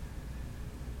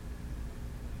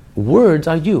 Words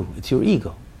are you. It's your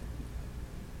ego.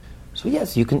 So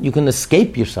yes, you can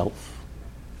escape yourself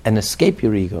and escape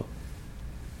your ego.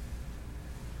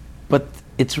 But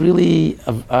it's really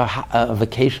a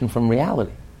vacation from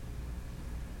reality.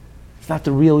 It's not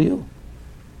the real you.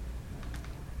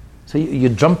 So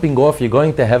you're jumping off, you're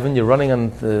going to heaven, you're running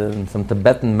on some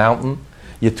Tibetan mountain,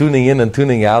 you're tuning in and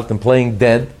tuning out and playing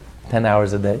dead 10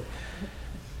 hours a day.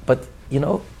 But,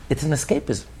 it's an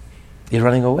escapism. You're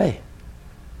running away.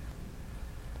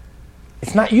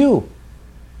 It's not you.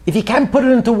 If you can't put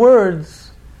it into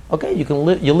words, okay,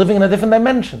 you're living in a different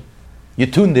dimension. You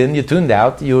tuned in, you tuned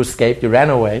out, you escaped, you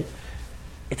ran away.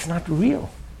 It's not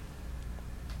real.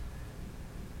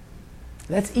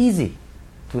 That's easy.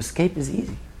 To escape is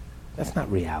easy. That's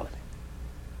not reality.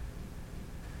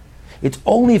 It's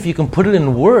only if you can put it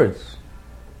in words.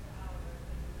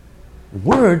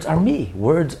 Words are me.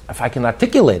 Words, if I can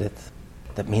articulate it,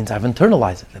 that means I've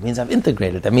internalized it. That means I've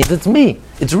integrated it. That means it's me.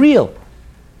 It's real.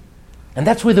 And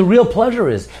that's where the real pleasure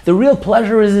is. The real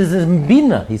pleasure is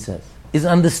bina, he says, is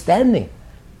understanding.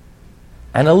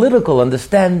 Analytical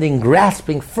understanding,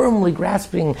 firmly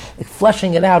grasping,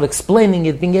 fleshing it out, explaining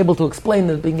it, being able to explain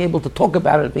it, being able to talk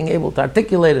about it, being able to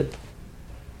articulate it.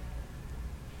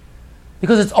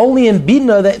 Because it's only in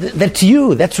Bina that's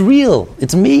you, that's real,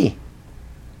 it's me.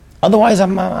 Otherwise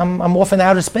I'm off in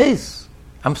outer space.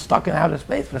 I'm stuck in outer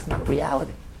space, but it's not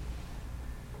reality.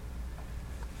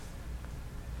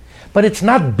 But it's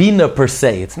not Bina per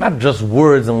se, it's not just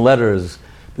words and letters,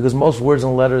 because most words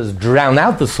and letters drown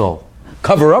out the soul,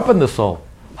 cover up in the soul,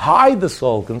 hide the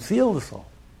soul, conceal the soul.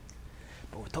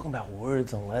 But we're talking about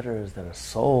words and letters that are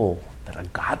soul, that are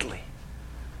godly,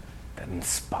 that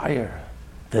inspire,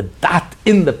 the dot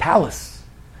in the palace,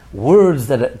 words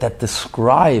that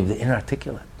describe the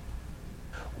inarticulate,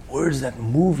 words that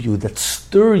move you, that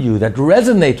stir you, that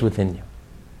resonate within you.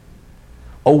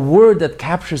 A word that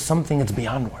captures something that's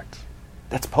beyond words.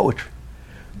 That's poetry.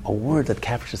 A word that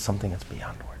captures something that's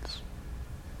beyond words.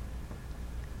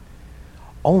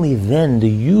 Only then do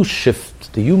you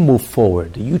shift, do you move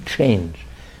forward, do you change.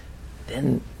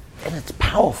 Then it's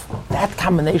powerful. That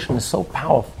combination is so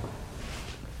powerful.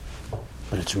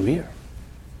 But it's rare.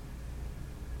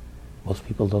 Most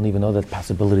people don't even know that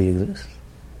possibility exists.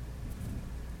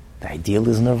 The ideal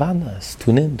is nirvana. It's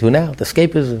tune in, tune out,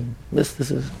 escapism,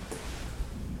 mysticism.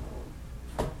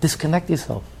 Disconnect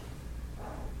yourself.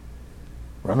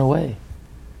 Run away.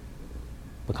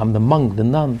 Become the monk, the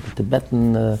nun, the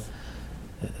Tibetan.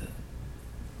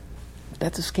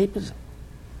 That's escapism.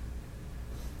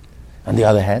 On the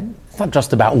other hand, it's not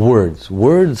just about words.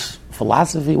 Words,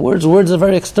 philosophy, words are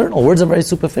very external. Words are very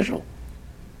superficial.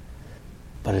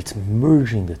 But it's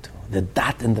merging the two. The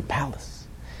dot in the palace.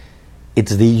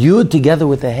 It's the yud together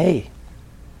with the hey.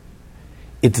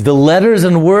 It's the letters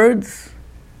and words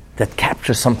that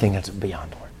capture something that's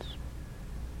beyond words.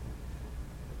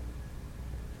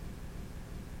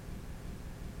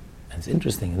 And it's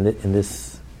interesting, in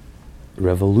this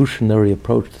revolutionary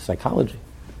approach to psychology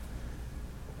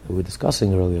that we were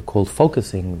discussing earlier, called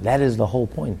focusing, that is the whole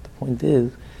point. The point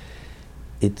is,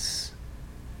 it's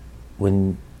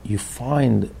when you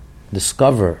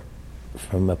discover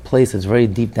from a place that's very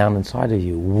deep down inside of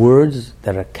you, words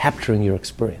that are capturing your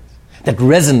experience, that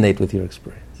resonate with your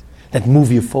experience, that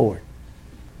move you forward.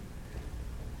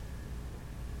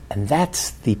 And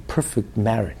that's the perfect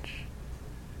marriage.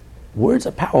 Words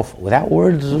are powerful. Without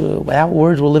words,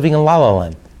 we're living in La La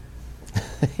Land.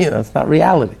 It's not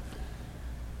reality.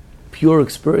 Pure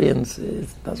experience,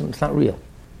 it's not real.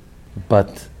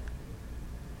 But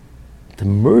to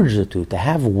merge the two, to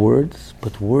have words,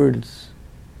 but words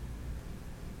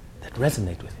that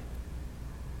resonate with you.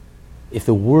 If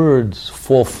the words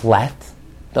fall flat,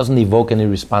 doesn't evoke any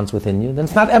response within you, then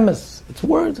it's not emes. It's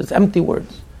words, it's empty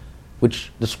words,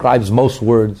 which describes most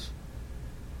words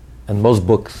and most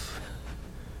books.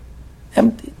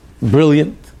 Empty,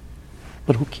 brilliant,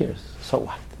 but who cares? So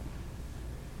what?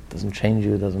 It doesn't change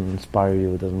you, it doesn't inspire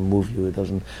you, it doesn't move you, it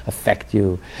doesn't affect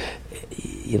you.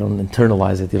 You don't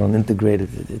internalize it, you don't integrate it.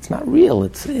 It's not real.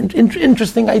 It's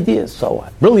interesting ideas. So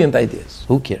what? Brilliant ideas.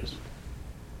 Who cares?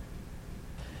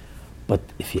 But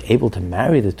if you're able to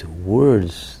marry the two,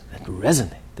 words that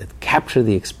resonate, that capture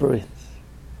the experience,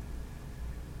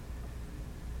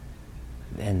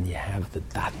 then you have the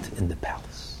dot in the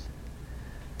palace.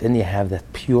 Then you have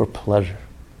that pure pleasure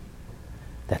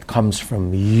that comes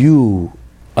from you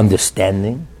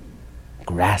understanding,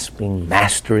 grasping,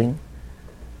 mastering,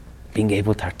 being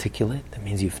able to articulate. That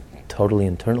means you've totally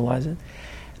internalized it.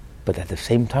 But at the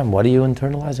same time, what are you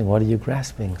internalizing? What are you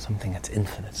grasping? Something that's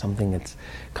infinite, something that's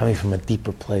coming from a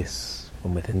deeper place,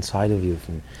 from within inside of you,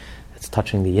 that's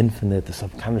touching the infinite, the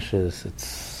subconscious.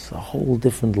 It's It's a whole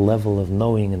different level of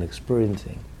knowing and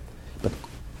experiencing, but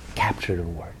captured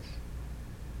in words.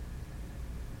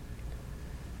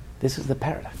 This is the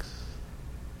paradox.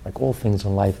 Like all things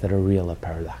in life that are real are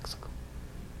paradoxical.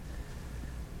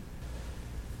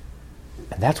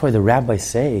 And that's why the rabbis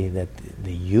say that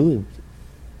the Yud,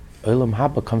 Olam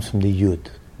Haba, comes from the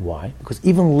Yud. Why? Because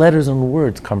even letters and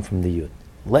words come from the Yud.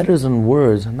 Letters and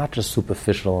words are not just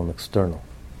superficial and external.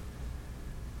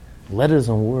 Letters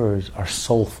and words are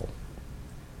soulful.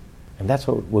 And that's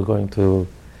what we're going to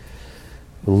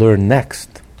learn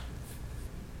next.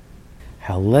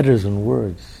 How letters and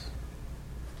words,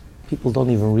 people don't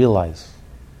even realize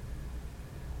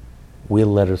where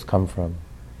letters come from,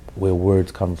 where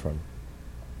words come from.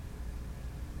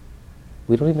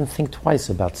 We don't even think twice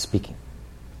about speaking.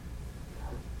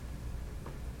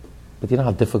 But you know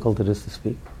how difficult it is to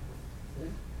speak?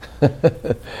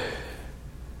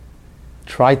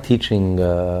 Try teaching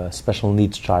a special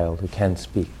needs child who can't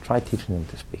speak. Try teaching them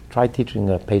to speak. Try teaching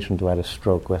a patient who had a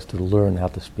stroke who has to learn how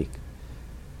to speak.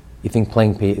 You think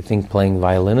playing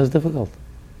violin is difficult?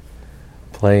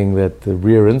 Playing the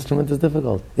rear instrument is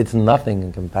difficult? It's nothing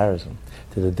in comparison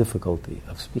to the difficulty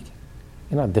of speaking.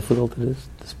 You know how difficult it is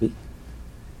to speak?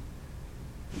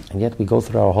 And yet we go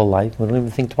through our whole life, we don't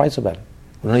even think twice about it.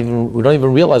 We don't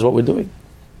even realize what we're doing.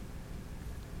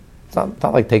 It's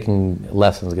not like taking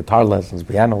lessons, guitar lessons,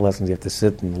 piano lessons. You have to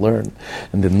sit and learn,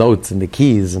 and the notes and the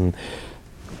keys, and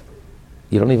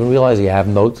you don't even realize you have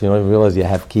notes. You don't even realize you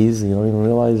have keys. You don't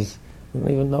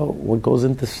even know what goes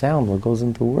into sound, what goes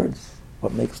into words,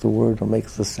 what makes the word, what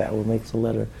makes the sound, what makes the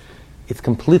letter. It's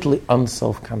completely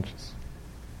unself-conscious.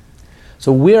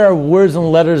 So where are words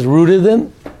and letters rooted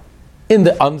in? In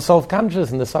the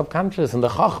unself-conscious, in the subconscious, in the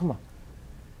chachma.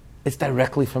 It's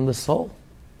directly from the soul.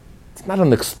 It's not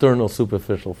an external,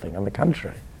 superficial thing. On the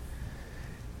contrary,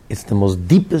 it's the most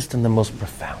deepest and the most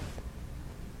profound.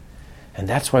 And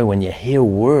that's why when you hear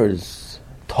words,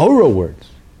 Torah words,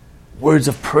 words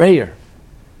of prayer,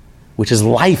 which is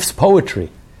life's poetry,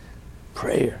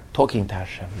 prayer, talking to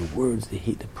Hashem, the words, the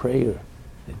prayer,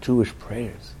 the Jewish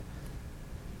prayers,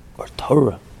 or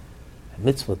Torah,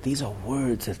 mitzvah, these are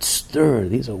words that stir,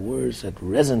 these are words that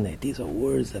resonate, these are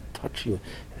words that touch you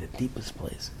in the deepest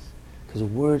places. Because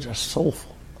words are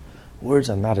soulful. Words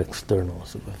are not external,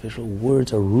 superficial.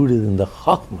 Words are rooted in the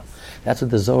chachma. That's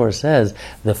what the Zohar says.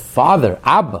 The father,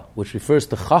 Abba, which refers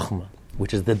to chachma,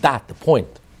 which is the dat, the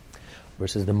point,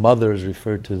 versus the mother is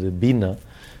referred to the bina,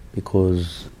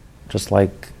 because just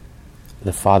like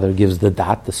the father gives the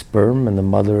dat, the sperm, and the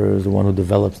mother is the one who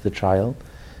develops the child,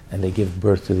 and they give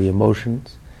birth to the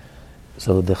emotions.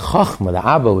 So the chachma, the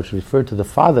Abba, which referred to the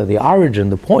father, the origin,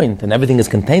 the point, and everything is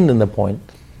contained in the point,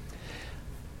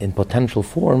 in potential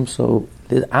form. So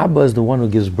the Abba is the one who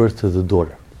gives birth to the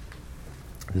daughter.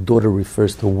 The daughter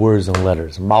refers to words and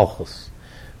letters, malchus.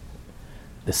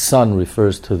 The son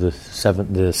refers to the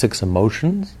 6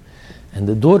 emotions, and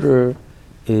the daughter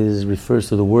refers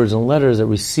to the words and letters that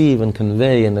receive and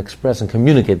convey and express and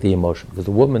communicate the emotion, because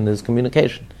the woman is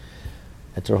communication.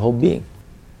 That's her whole being.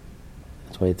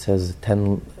 That's why it says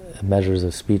 10 measures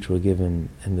of speech were given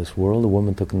in this world. The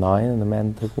woman took 9 and the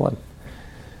man took 1.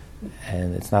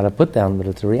 And it's not a put down, but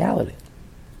it's a reality,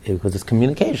 because it's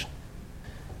communication.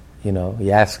 You know,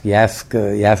 you ask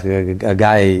a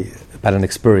guy about an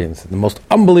experience, the most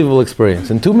unbelievable experience.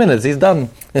 In 2 minutes, he's done.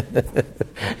 You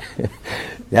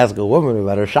ask a woman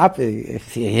about her shopping,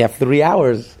 you have 3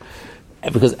 hours,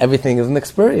 because everything is an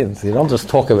experience. You don't just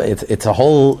talk about it. It's a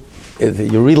whole.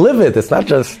 You relive it. It's not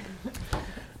just.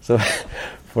 So,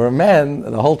 for a man,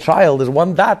 the whole child is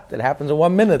one dot. It happens in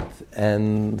 1 minute,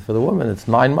 and for the woman, it's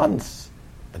 9 months.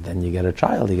 But then you get a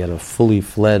child. You get a fully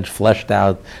fledged, fleshed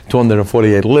out,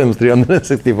 248 limbs,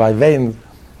 365 veins.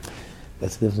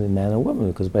 That's the difference between man and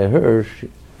woman, because by her,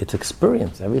 it's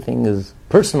experience. Everything is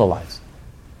personalized.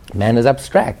 Man is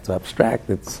abstract. It's abstract.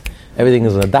 Everything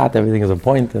is a dot. Everything is a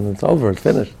point, and it's over. It's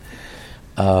finished.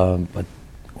 But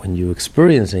when you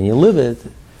experience and you live it,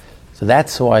 so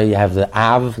that's why you have the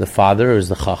Av, the father, is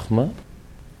the Chachma,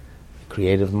 the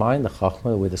creative mind, the Chachma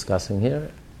that we're discussing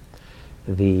here.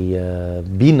 The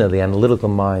Bina, the analytical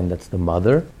mind, that's the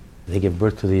mother. They give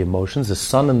birth to the emotions, the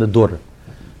son and the daughter.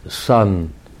 The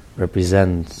son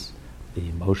represents the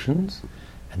emotions,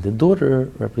 and the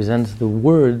daughter represents the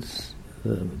words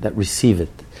that receive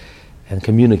it and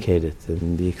communicate it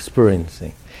and the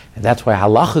experiencing. And that's why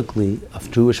halachically,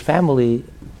 of Jewish family,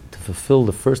 to fulfill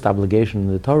the first obligation in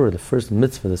the Torah, the first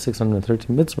mitzvah, the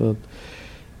 613 mitzvah,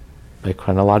 by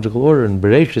chronological order, in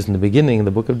Bereshis, in the beginning, in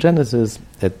the book of Genesis,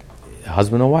 that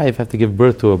husband and wife have to give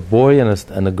birth to a boy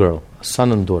and a girl, a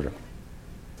son and daughter.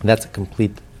 And that's a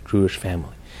complete Jewish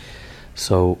family.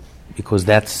 So, because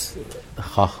that's the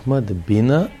Chachma, the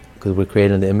Bina, because we're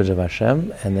created in the image of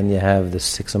Hashem, and then you have the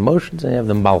 6 emotions, and you have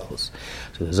the Malchus.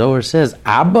 So the Zohar says,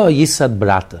 Abba Yisad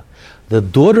Brata. The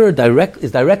daughter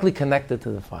is directly connected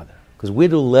to the father. Because where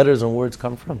do letters and words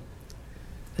come from?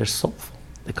 They're soulful.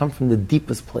 They come from the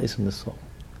deepest place in the soul.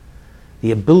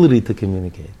 The ability to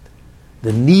communicate,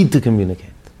 the need to communicate,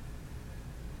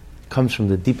 comes from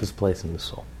the deepest place in the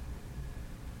soul.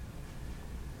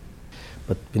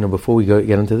 But before we get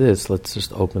into this, let's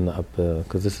just open up,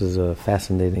 because this is a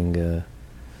fascinating, the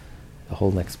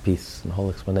whole next piece and the whole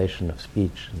explanation of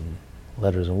speech and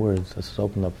letters and words. Let's just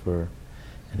open up for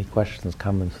any questions,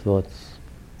 comments, thoughts.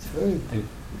 It's very,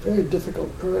 very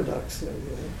difficult paradox there.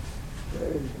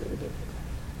 Very, very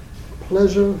difficult.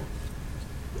 Pleasure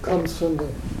comes from the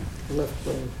left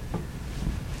brain,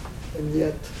 and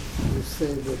yet you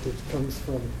say that it comes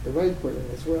from the right brain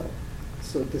as well.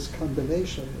 So this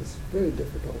combination is very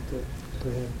difficult for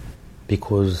him.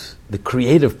 Because the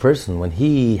creative person, when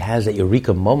he has a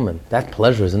eureka moment, that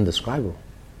pleasure is indescribable.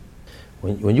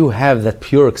 When you have that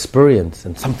pure experience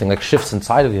and something like shifts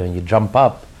inside of you and you jump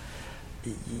up,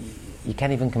 you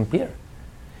can't even compare.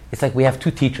 It's like we have 2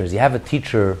 teachers. You have a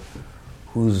teacher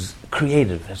who's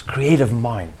creative, has creative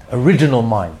mind, original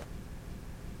mind.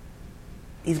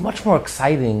 He's much more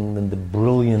exciting than the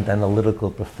brilliant analytical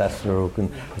professor who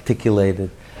can articulate it,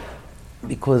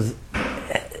 because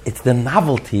it's the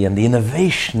novelty and the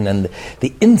innovation and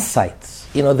the insights.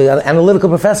 The analytical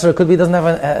professor doesn't have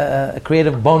a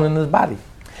creative bone in his body,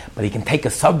 but he can take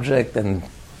a subject and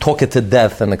talk it to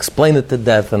death and explain it to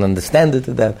death and understand it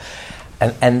to death.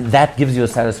 And that gives you a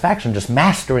satisfaction, just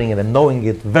mastering it and knowing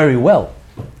it very well,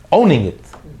 owning it.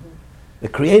 The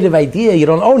creative idea, you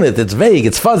don't own it. It's vague,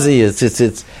 it's fuzzy,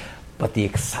 it's. But the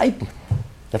excitement,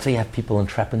 that's why you have people,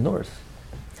 entrepreneurs.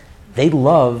 They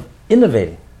love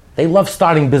innovating. They love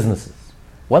starting businesses.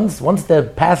 Once they're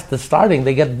past the starting,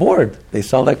 they get bored. They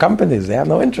sell their companies. They have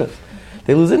no interest.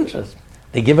 They lose interest.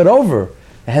 They give it over.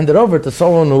 They hand it over to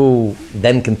someone who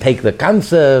then can take the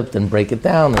concept and break it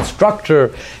down and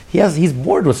structure. He's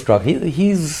bored with structure.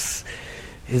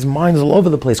 His mind's all over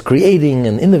the place, creating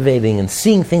and innovating and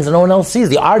seeing things that no one else sees.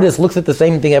 The artist looks at the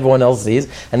same thing everyone else sees,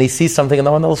 and he sees something that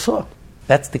no one else saw.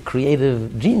 That's the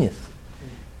creative genius.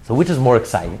 So which is more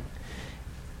exciting?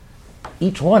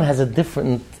 Each one has a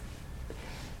different...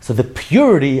 So the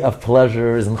purity of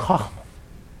pleasure is in Chachma.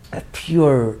 That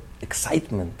pure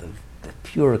excitement, that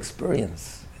pure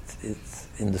experience. It's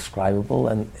indescribable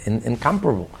and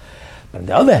incomparable. But on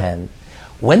the other hand,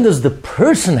 when does the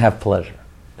person have pleasure?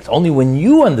 It's only when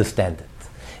you understand it.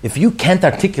 If you can't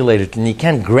articulate it and you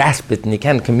can't grasp it and you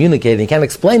can't communicate and you can't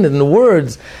explain it in the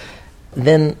words,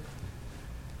 then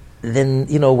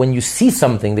when you see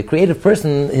something, the creative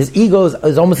person, his ego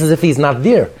is almost as if he's not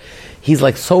there. He's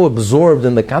like so absorbed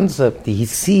in the concept. He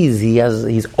sees,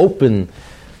 he's open.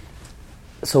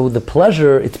 So the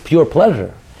pleasure, it's pure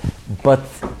pleasure, but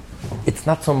it's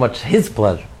not so much his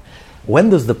pleasure. When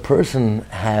does the person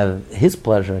have his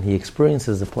pleasure and he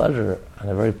experiences the pleasure on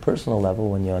a very personal level?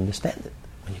 When you understand it,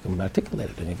 when you can articulate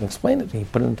it, when you can explain it, and you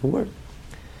put it into words.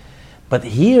 But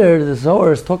here the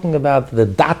Zohar is talking about the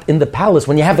dot in the palace,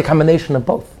 when you have the combination of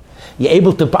both. You're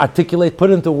able to articulate,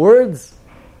 put into words,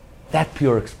 that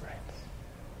pure experience.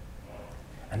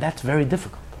 And that's very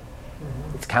difficult.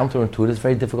 It's counterintuitive, it's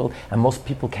very difficult, and most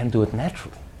people can't do it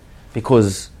naturally.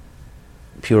 Because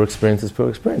pure experience is pure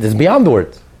experience. It's beyond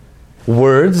words.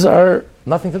 Words are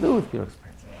nothing to do with pure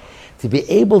experience. To be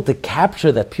able to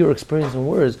capture that pure experience in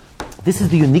words, this is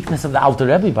the uniqueness of the Alter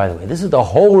Rebbe, by the way. This is the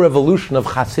whole revolution of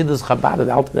Hasidus Chabad,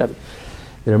 the Alter Rebbe.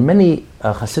 There are many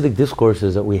Hasidic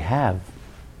discourses that we have,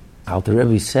 Alter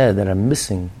Rebbe said, that are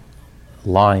missing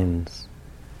lines.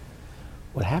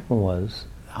 What happened was,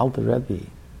 Alter Rebbe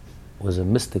was a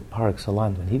mystic par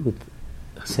excellence. When he would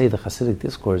say the Hasidic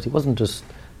discourse, he wasn't just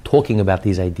talking about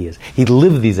these ideas. He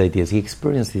lived these ideas. He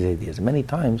experienced these ideas. Many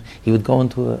times he would go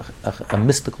into a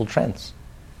mystical trance,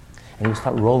 and he would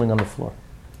start rolling on the floor.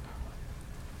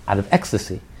 Out of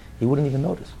ecstasy, he wouldn't even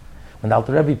notice. When the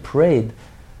Alter Rebbe prayed,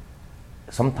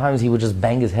 sometimes he would just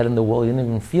bang his head on the wall. He didn't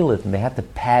even feel it, and they had to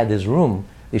pad his room.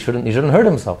 He shouldn't hurt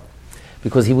himself,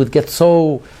 because he would get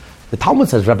so... The Talmud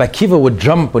says Rabbi Akiva would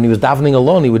jump when he was davening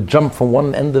alone. He would jump from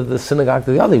one end of the synagogue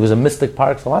to the other. He was a mystic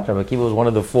par excellence. Rabbi Akiva was one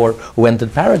of the 4 who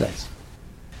entered paradise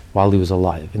while he was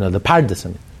alive. The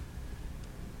Pardes.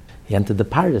 He entered the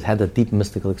Pardes, had that deep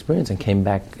mystical experience, and came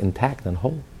back intact and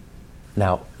whole.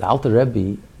 Now, the Alter Rebbe,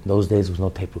 in those days, there was no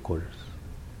tape recorders.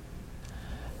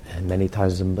 And many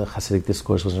times the Hasidic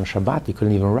discourse was on Shabbat. You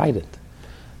couldn't even write it.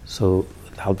 So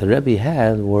the Alter Rebbe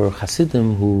had were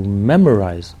Hasidim who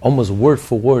memorized almost word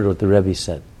for word what the Rebbe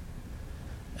said.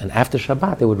 And after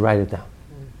Shabbat, they would write it down.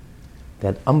 They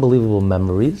had unbelievable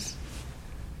memories.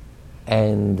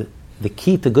 And the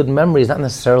key to good memory is not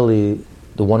necessarily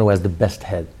the one who has the best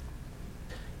head.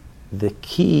 The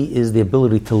key is the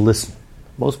ability to listen.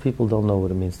 Most people don't know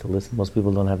what it means to listen. Most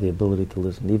people don't have the ability to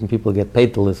listen. Even people who get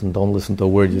paid to listen don't listen to a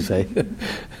word you say.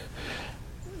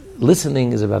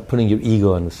 Listening is about putting your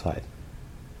ego on the side.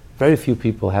 Very few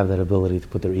people have that ability to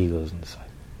put their egos on the side.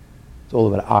 It's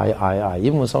all about I.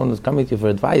 Even when someone is coming to you for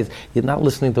advice, you're not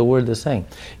listening to a word they're saying.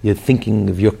 You're thinking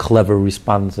of your clever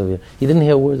response. You didn't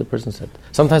hear a word the person said.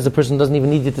 Sometimes the person doesn't even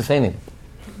need you to say anything.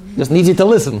 Just needs you to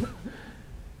listen.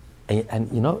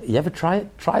 And you know, you ever try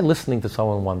it? Try listening to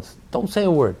someone once. Don't say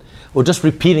a word. Or just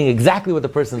repeating exactly what the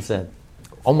person said.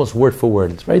 Almost word for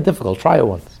word. It's very difficult. Try it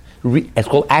once. It's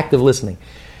called active listening.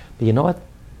 But you know what?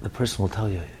 The person will tell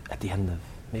you at the end of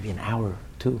maybe an hour or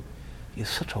two, you're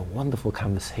such a wonderful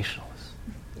conversationalist.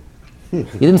 You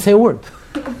didn't say a word.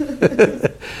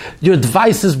 Your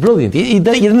advice is brilliant. You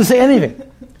didn't say anything.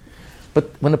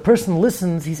 But when a person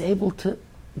listens, he's able to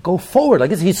go forward. I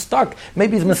guess he's stuck.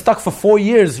 Maybe he's been stuck for 4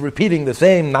 years repeating the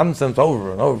same nonsense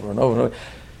over and over and over and over.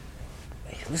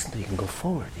 You listen to it, you can go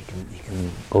forward. You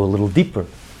can go a little deeper.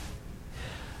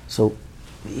 So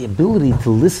the ability to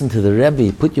listen to the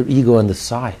Rebbe, put your ego on the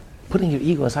side, putting your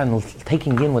ego aside and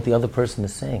taking in what the other person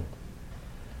is saying,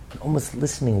 and almost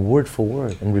listening word for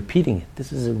word and repeating it.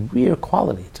 This is a rare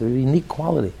quality. It's a unique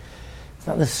quality. It's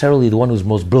not necessarily the one who's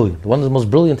most brilliant. The one who's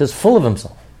most brilliant is full of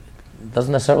himself.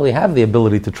 Doesn't necessarily have the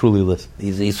ability to truly listen.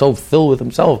 He's so filled with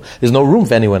himself, there's no room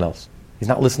for anyone else. He's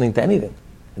not listening to anything,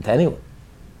 and to anyone.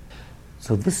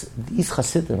 So these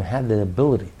Hasidim had the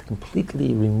ability to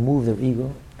completely remove their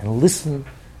ego and listen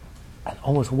and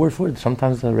almost word for word.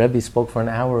 Sometimes the Rebbe spoke for an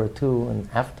hour or two, and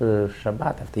after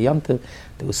Shabbat, after Yom Tov,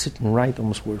 they would sit and write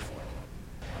almost word for word.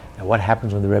 Now what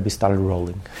happens when the Rebbe started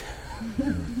rolling?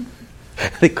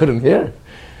 They couldn't hear.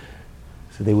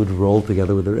 So they would roll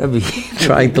together with the Rebbe,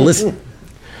 trying to listen.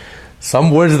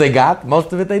 Some words they got,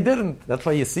 most of it they didn't. That's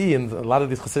why you see in a lot of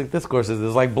these Hasidic discourses,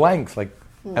 there's like blanks, like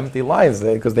empty lines,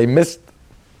 because they missed.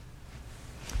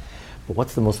 But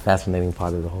what's the most fascinating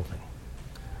part of the whole thing?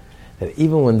 That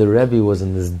even when the Rebbe was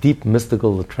in this deep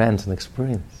mystical trance and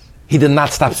experience, he did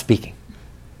not stop speaking.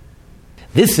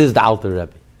 This is the Alter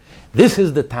Rebbe. This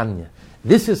is the Tanya.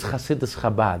 This is Hasidus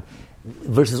Chabad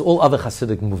versus all other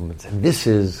Hasidic movements. And this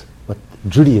is what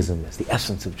Judaism is, the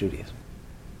essence of Judaism.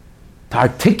 To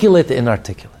articulate the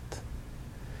inarticulate.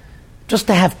 Just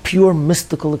to have pure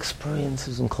mystical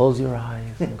experiences and close your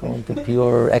eyes and go into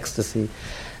pure ecstasy.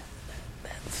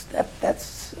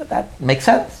 That makes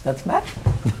sense. That's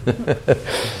natural.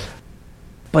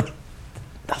 But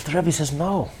the Alter Rebbe says,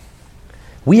 no.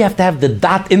 We have to have the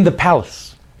dot in the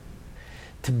palace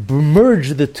to merge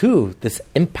the two, this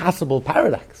impossible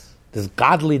paradox, this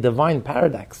godly divine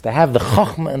paradox, to have the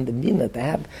Chochmah and the Bina, to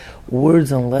have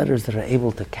words and letters that are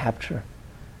able to capture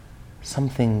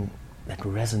something that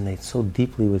resonates so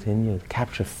deeply within you, to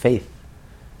capture faith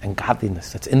and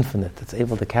godliness that's infinite, that's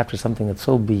able to capture something that's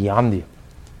so beyond you.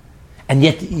 And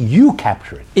yet you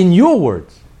capture it in your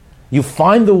words. You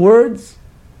find the words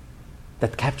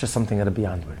that capture something that are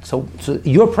beyond words. So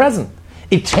you're present.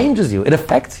 It changes you. It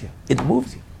affects you. It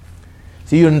moves you.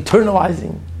 So you're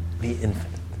internalizing the infinite.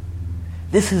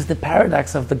 This is the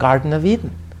paradox of the Garden of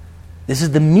Eden. This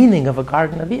is the meaning of a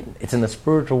Garden of Eden. It's in the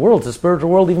spiritual world. It's a spiritual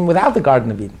world even without the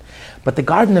Garden of Eden. But the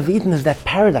Garden of Eden is that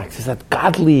paradox, is that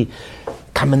godly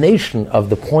combination of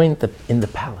the point in the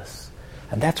palace.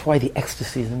 And that's why the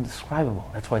ecstasy is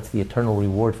indescribable. That's why it's the eternal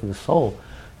reward for the soul,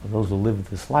 for those who live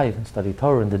this life and study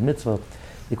Torah and did mitzvah,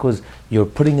 because you're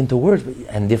putting into words,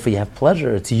 and therefore you have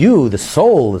pleasure. It's you, the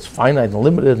soul, is finite and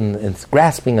limited, and it's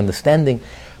grasping, understanding,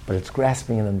 but it's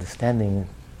grasping and understanding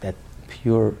that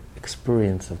pure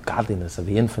experience of godliness, of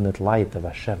the infinite light of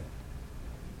Hashem.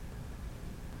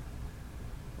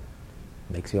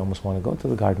 Makes you almost want to go to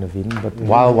the Garden of Eden, but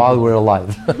while we're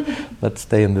alive, let's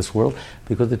stay in this world,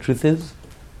 because the truth is,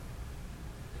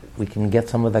 we can get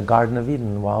some of the Garden of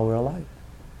Eden while we're alive,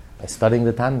 by studying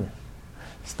the Tanya,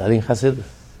 studying Hasidus,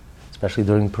 especially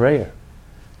during prayer.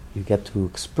 You get to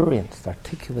experience,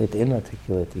 articulate,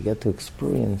 inarticulate, you get to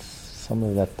experience some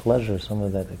of that pleasure, some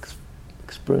of that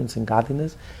experiencing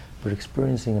godliness, but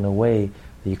experiencing in a way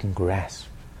that you can grasp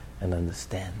and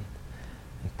understand,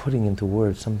 and putting into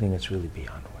words something that's really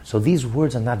beyond words. So these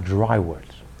words are not dry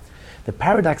words. The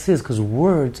paradox is because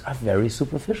words are very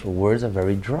superficial, words are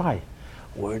very dry,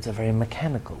 words are very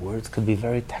mechanical, words could be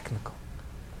very technical.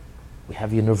 We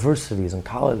have universities and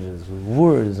colleges with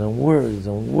words and words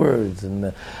and words,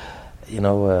 and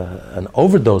an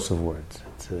overdose of words.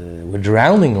 We're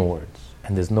drowning in words,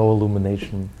 and there's no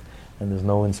illumination, and there's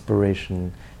no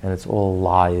inspiration, and it's all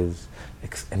lies.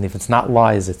 And if it's not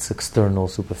lies, it's external,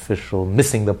 superficial,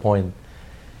 missing the point.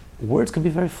 Words can be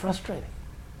very frustrating.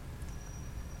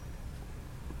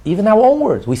 Even our own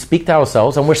words. We speak to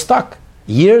ourselves and we're stuck.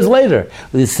 Years later,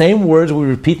 with the same words we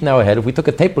repeat in our head, if we took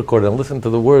a tape recorder and listened to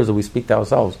the words that we speak to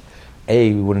ourselves,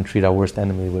 we wouldn't treat our worst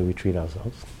enemy the way we treat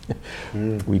ourselves.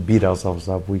 We beat ourselves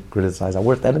up, we criticize. Our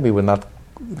worst enemy would not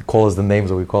call us the names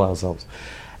that we call ourselves.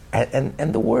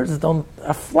 And the words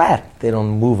are flat. They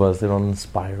don't move us, they don't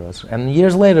inspire us. And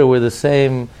years later, we're the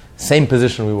same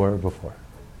position we were before.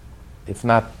 If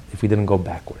we didn't go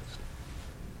backwards.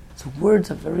 So words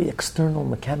are very external,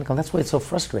 mechanical. That's why it's so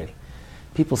frustrating.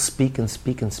 People speak and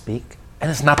speak and speak,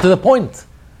 and it's not to the point.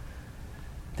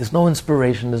 There's no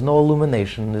inspiration, there's no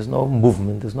illumination, there's no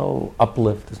movement, there's no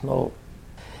uplift, there's no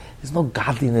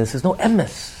godliness, there's no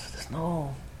emes,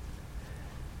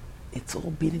 it's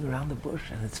all beating around the bush,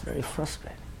 and it's very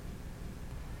frustrating.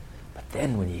 But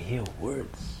then when you hear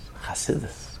words,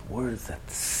 Hasidus, words that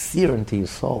sear into your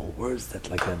soul, words that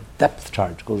like a depth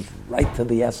charge goes right to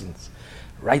the essence,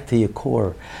 right to your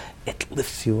core, it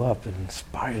lifts you up, it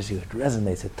inspires you, it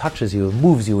resonates, it touches you, it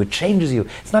moves you, it changes you.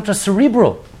 It's not just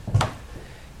cerebral.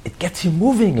 It gets you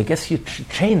moving, it gets you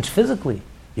changed physically.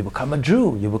 You become a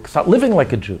Jew, you start living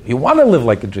like a Jew. You want to live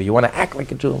like a Jew, you want to act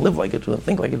like a Jew and live like a Jew and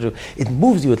think like a Jew. It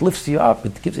moves you, it lifts you up,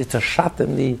 it's a shot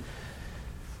in the...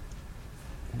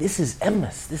 This is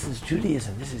emes, this is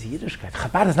Judaism, this is Yiddishkeit.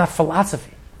 Chabad is not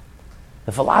philosophy.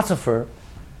 The philosopher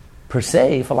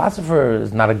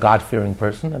is not a God-fearing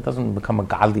person. It doesn't become a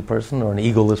godly person or an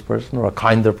egoless person or a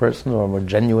kinder person or a more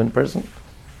genuine person.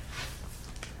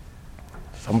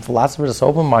 Some philosophers are so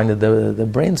open-minded, their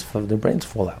brains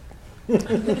fall out.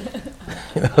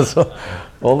 So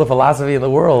all the philosophy in the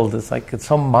world, it's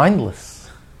so mindless.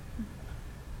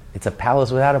 It's a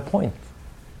palace without a point.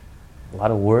 A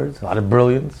lot of words, a lot of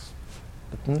brilliance,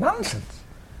 but nonsense.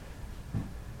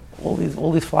 All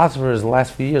these philosophers the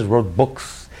last few years wrote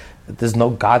books that there's no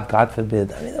God, God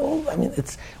forbid.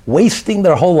 It's wasting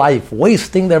their whole life,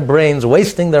 wasting their brains,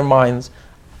 wasting their minds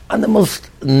on the most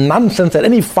nonsense that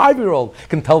any 5-year-old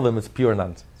can tell them it's pure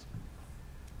nonsense.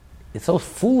 It's so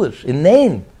foolish,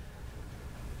 inane.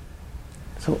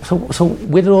 So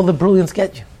where did all the brilliance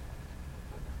get you?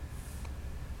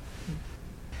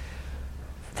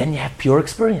 Then you have pure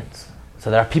experience. So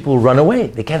there are people who run away.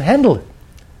 They can't handle it.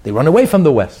 They run away from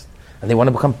the West. And they want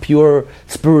to become pure,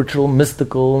 spiritual,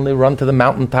 mystical, and they run to the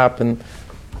mountaintop.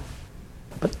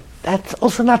 But that's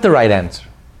also not the right answer.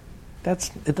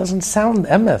 It doesn't sound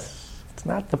emes. It's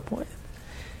not the point.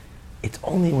 It's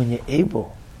only when you're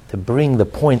able to bring the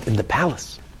point in the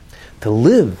palace, to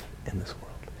live in this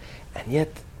world. And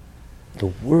yet, the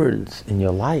words in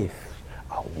your life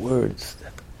are words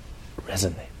that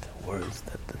resonate, words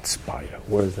that inspire,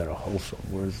 words that are wholesome,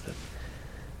 words that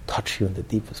touch you in the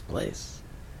deepest place.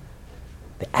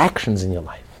 The actions in your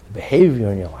life, the behavior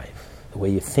in your life, the way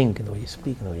you think and the way you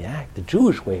speak and the way you act, the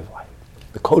Jewish way of life,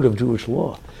 the code of Jewish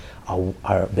law,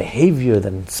 are behavior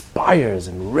that inspires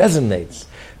and resonates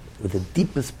with the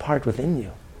deepest part within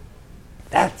you.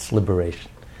 That's liberation.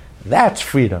 That's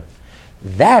freedom.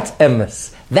 That's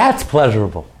emes. That's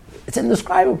pleasurable. It's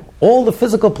indescribable. All the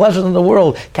physical pleasures in the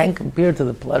world can't compare to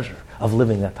the pleasure of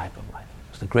living that type of life.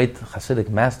 It's the great Hasidic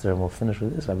master, and we'll finish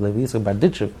with this, I believe Yitzhak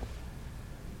Berditchev.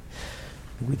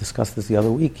 We discussed this the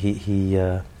other week. He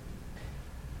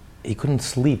couldn't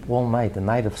sleep all night, the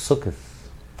night of Sukkot.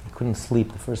 He couldn't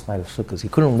sleep the first night of Sukkot. He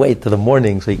couldn't wait till the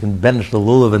morning so he can bench the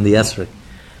lulav and the esrog.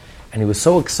 And he was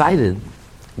so excited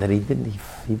that he didn't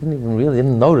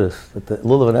notice that the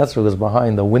lulav and esrog was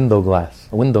behind a window glass,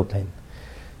 a window pane.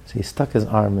 So he stuck his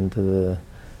arm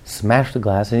smashed the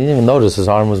glass, and he didn't even notice his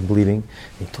arm was bleeding.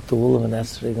 He took the lulav and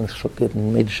esrog and shook it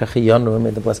and made shechiyanu and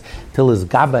made the bless till his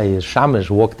gabbai, his shamish,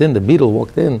 walked in, the beetle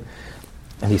walked in,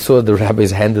 and he saw the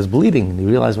rabbi's hand is bleeding, and he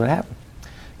realized what happened.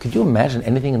 Could you imagine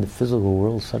anything in the physical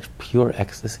world, such pure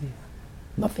ecstasy?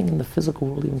 Nothing in the physical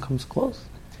world even comes close.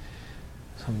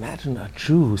 So imagine a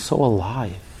Jew who's so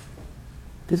alive.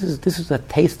 This is a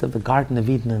taste of the Garden of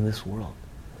Eden in this world.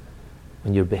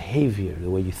 When your behavior,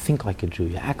 the way you think like a Jew,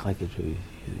 you act like a Jew,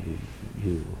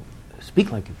 you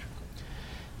speak like a Jew.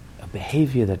 A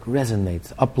behavior that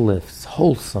resonates, uplifts,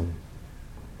 wholesome,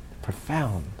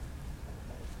 profound.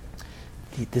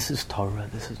 This is Torah,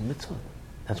 this is mitzvah.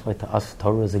 That's why to us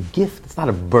Torah is a gift. It's not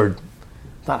a burden.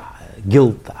 It's not a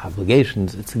guilt,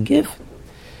 obligations. It's a gift.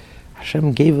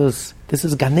 Hashem gave us, this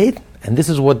is Gan Eden. And this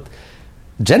is what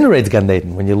generates Gan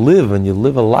Eden. When you live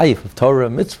a life of Torah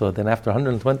and mitzvah, then after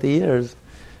 120 years,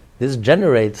 this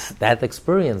generates that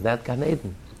experience, that Gan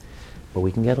Eden. But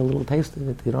we can get a little taste of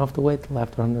it. You don't have to wait till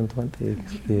after 120. You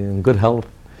can be in good health.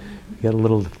 You get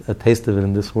a taste of it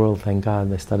in this world, thank God,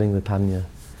 by studying the Tanya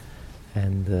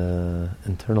and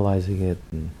internalizing it.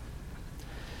 And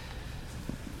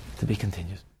to be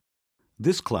continued.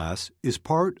 This class is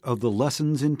part of the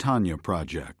Lessons in Tanya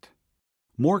project.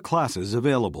 More classes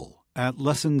available at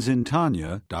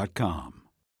lessonsintanya.com.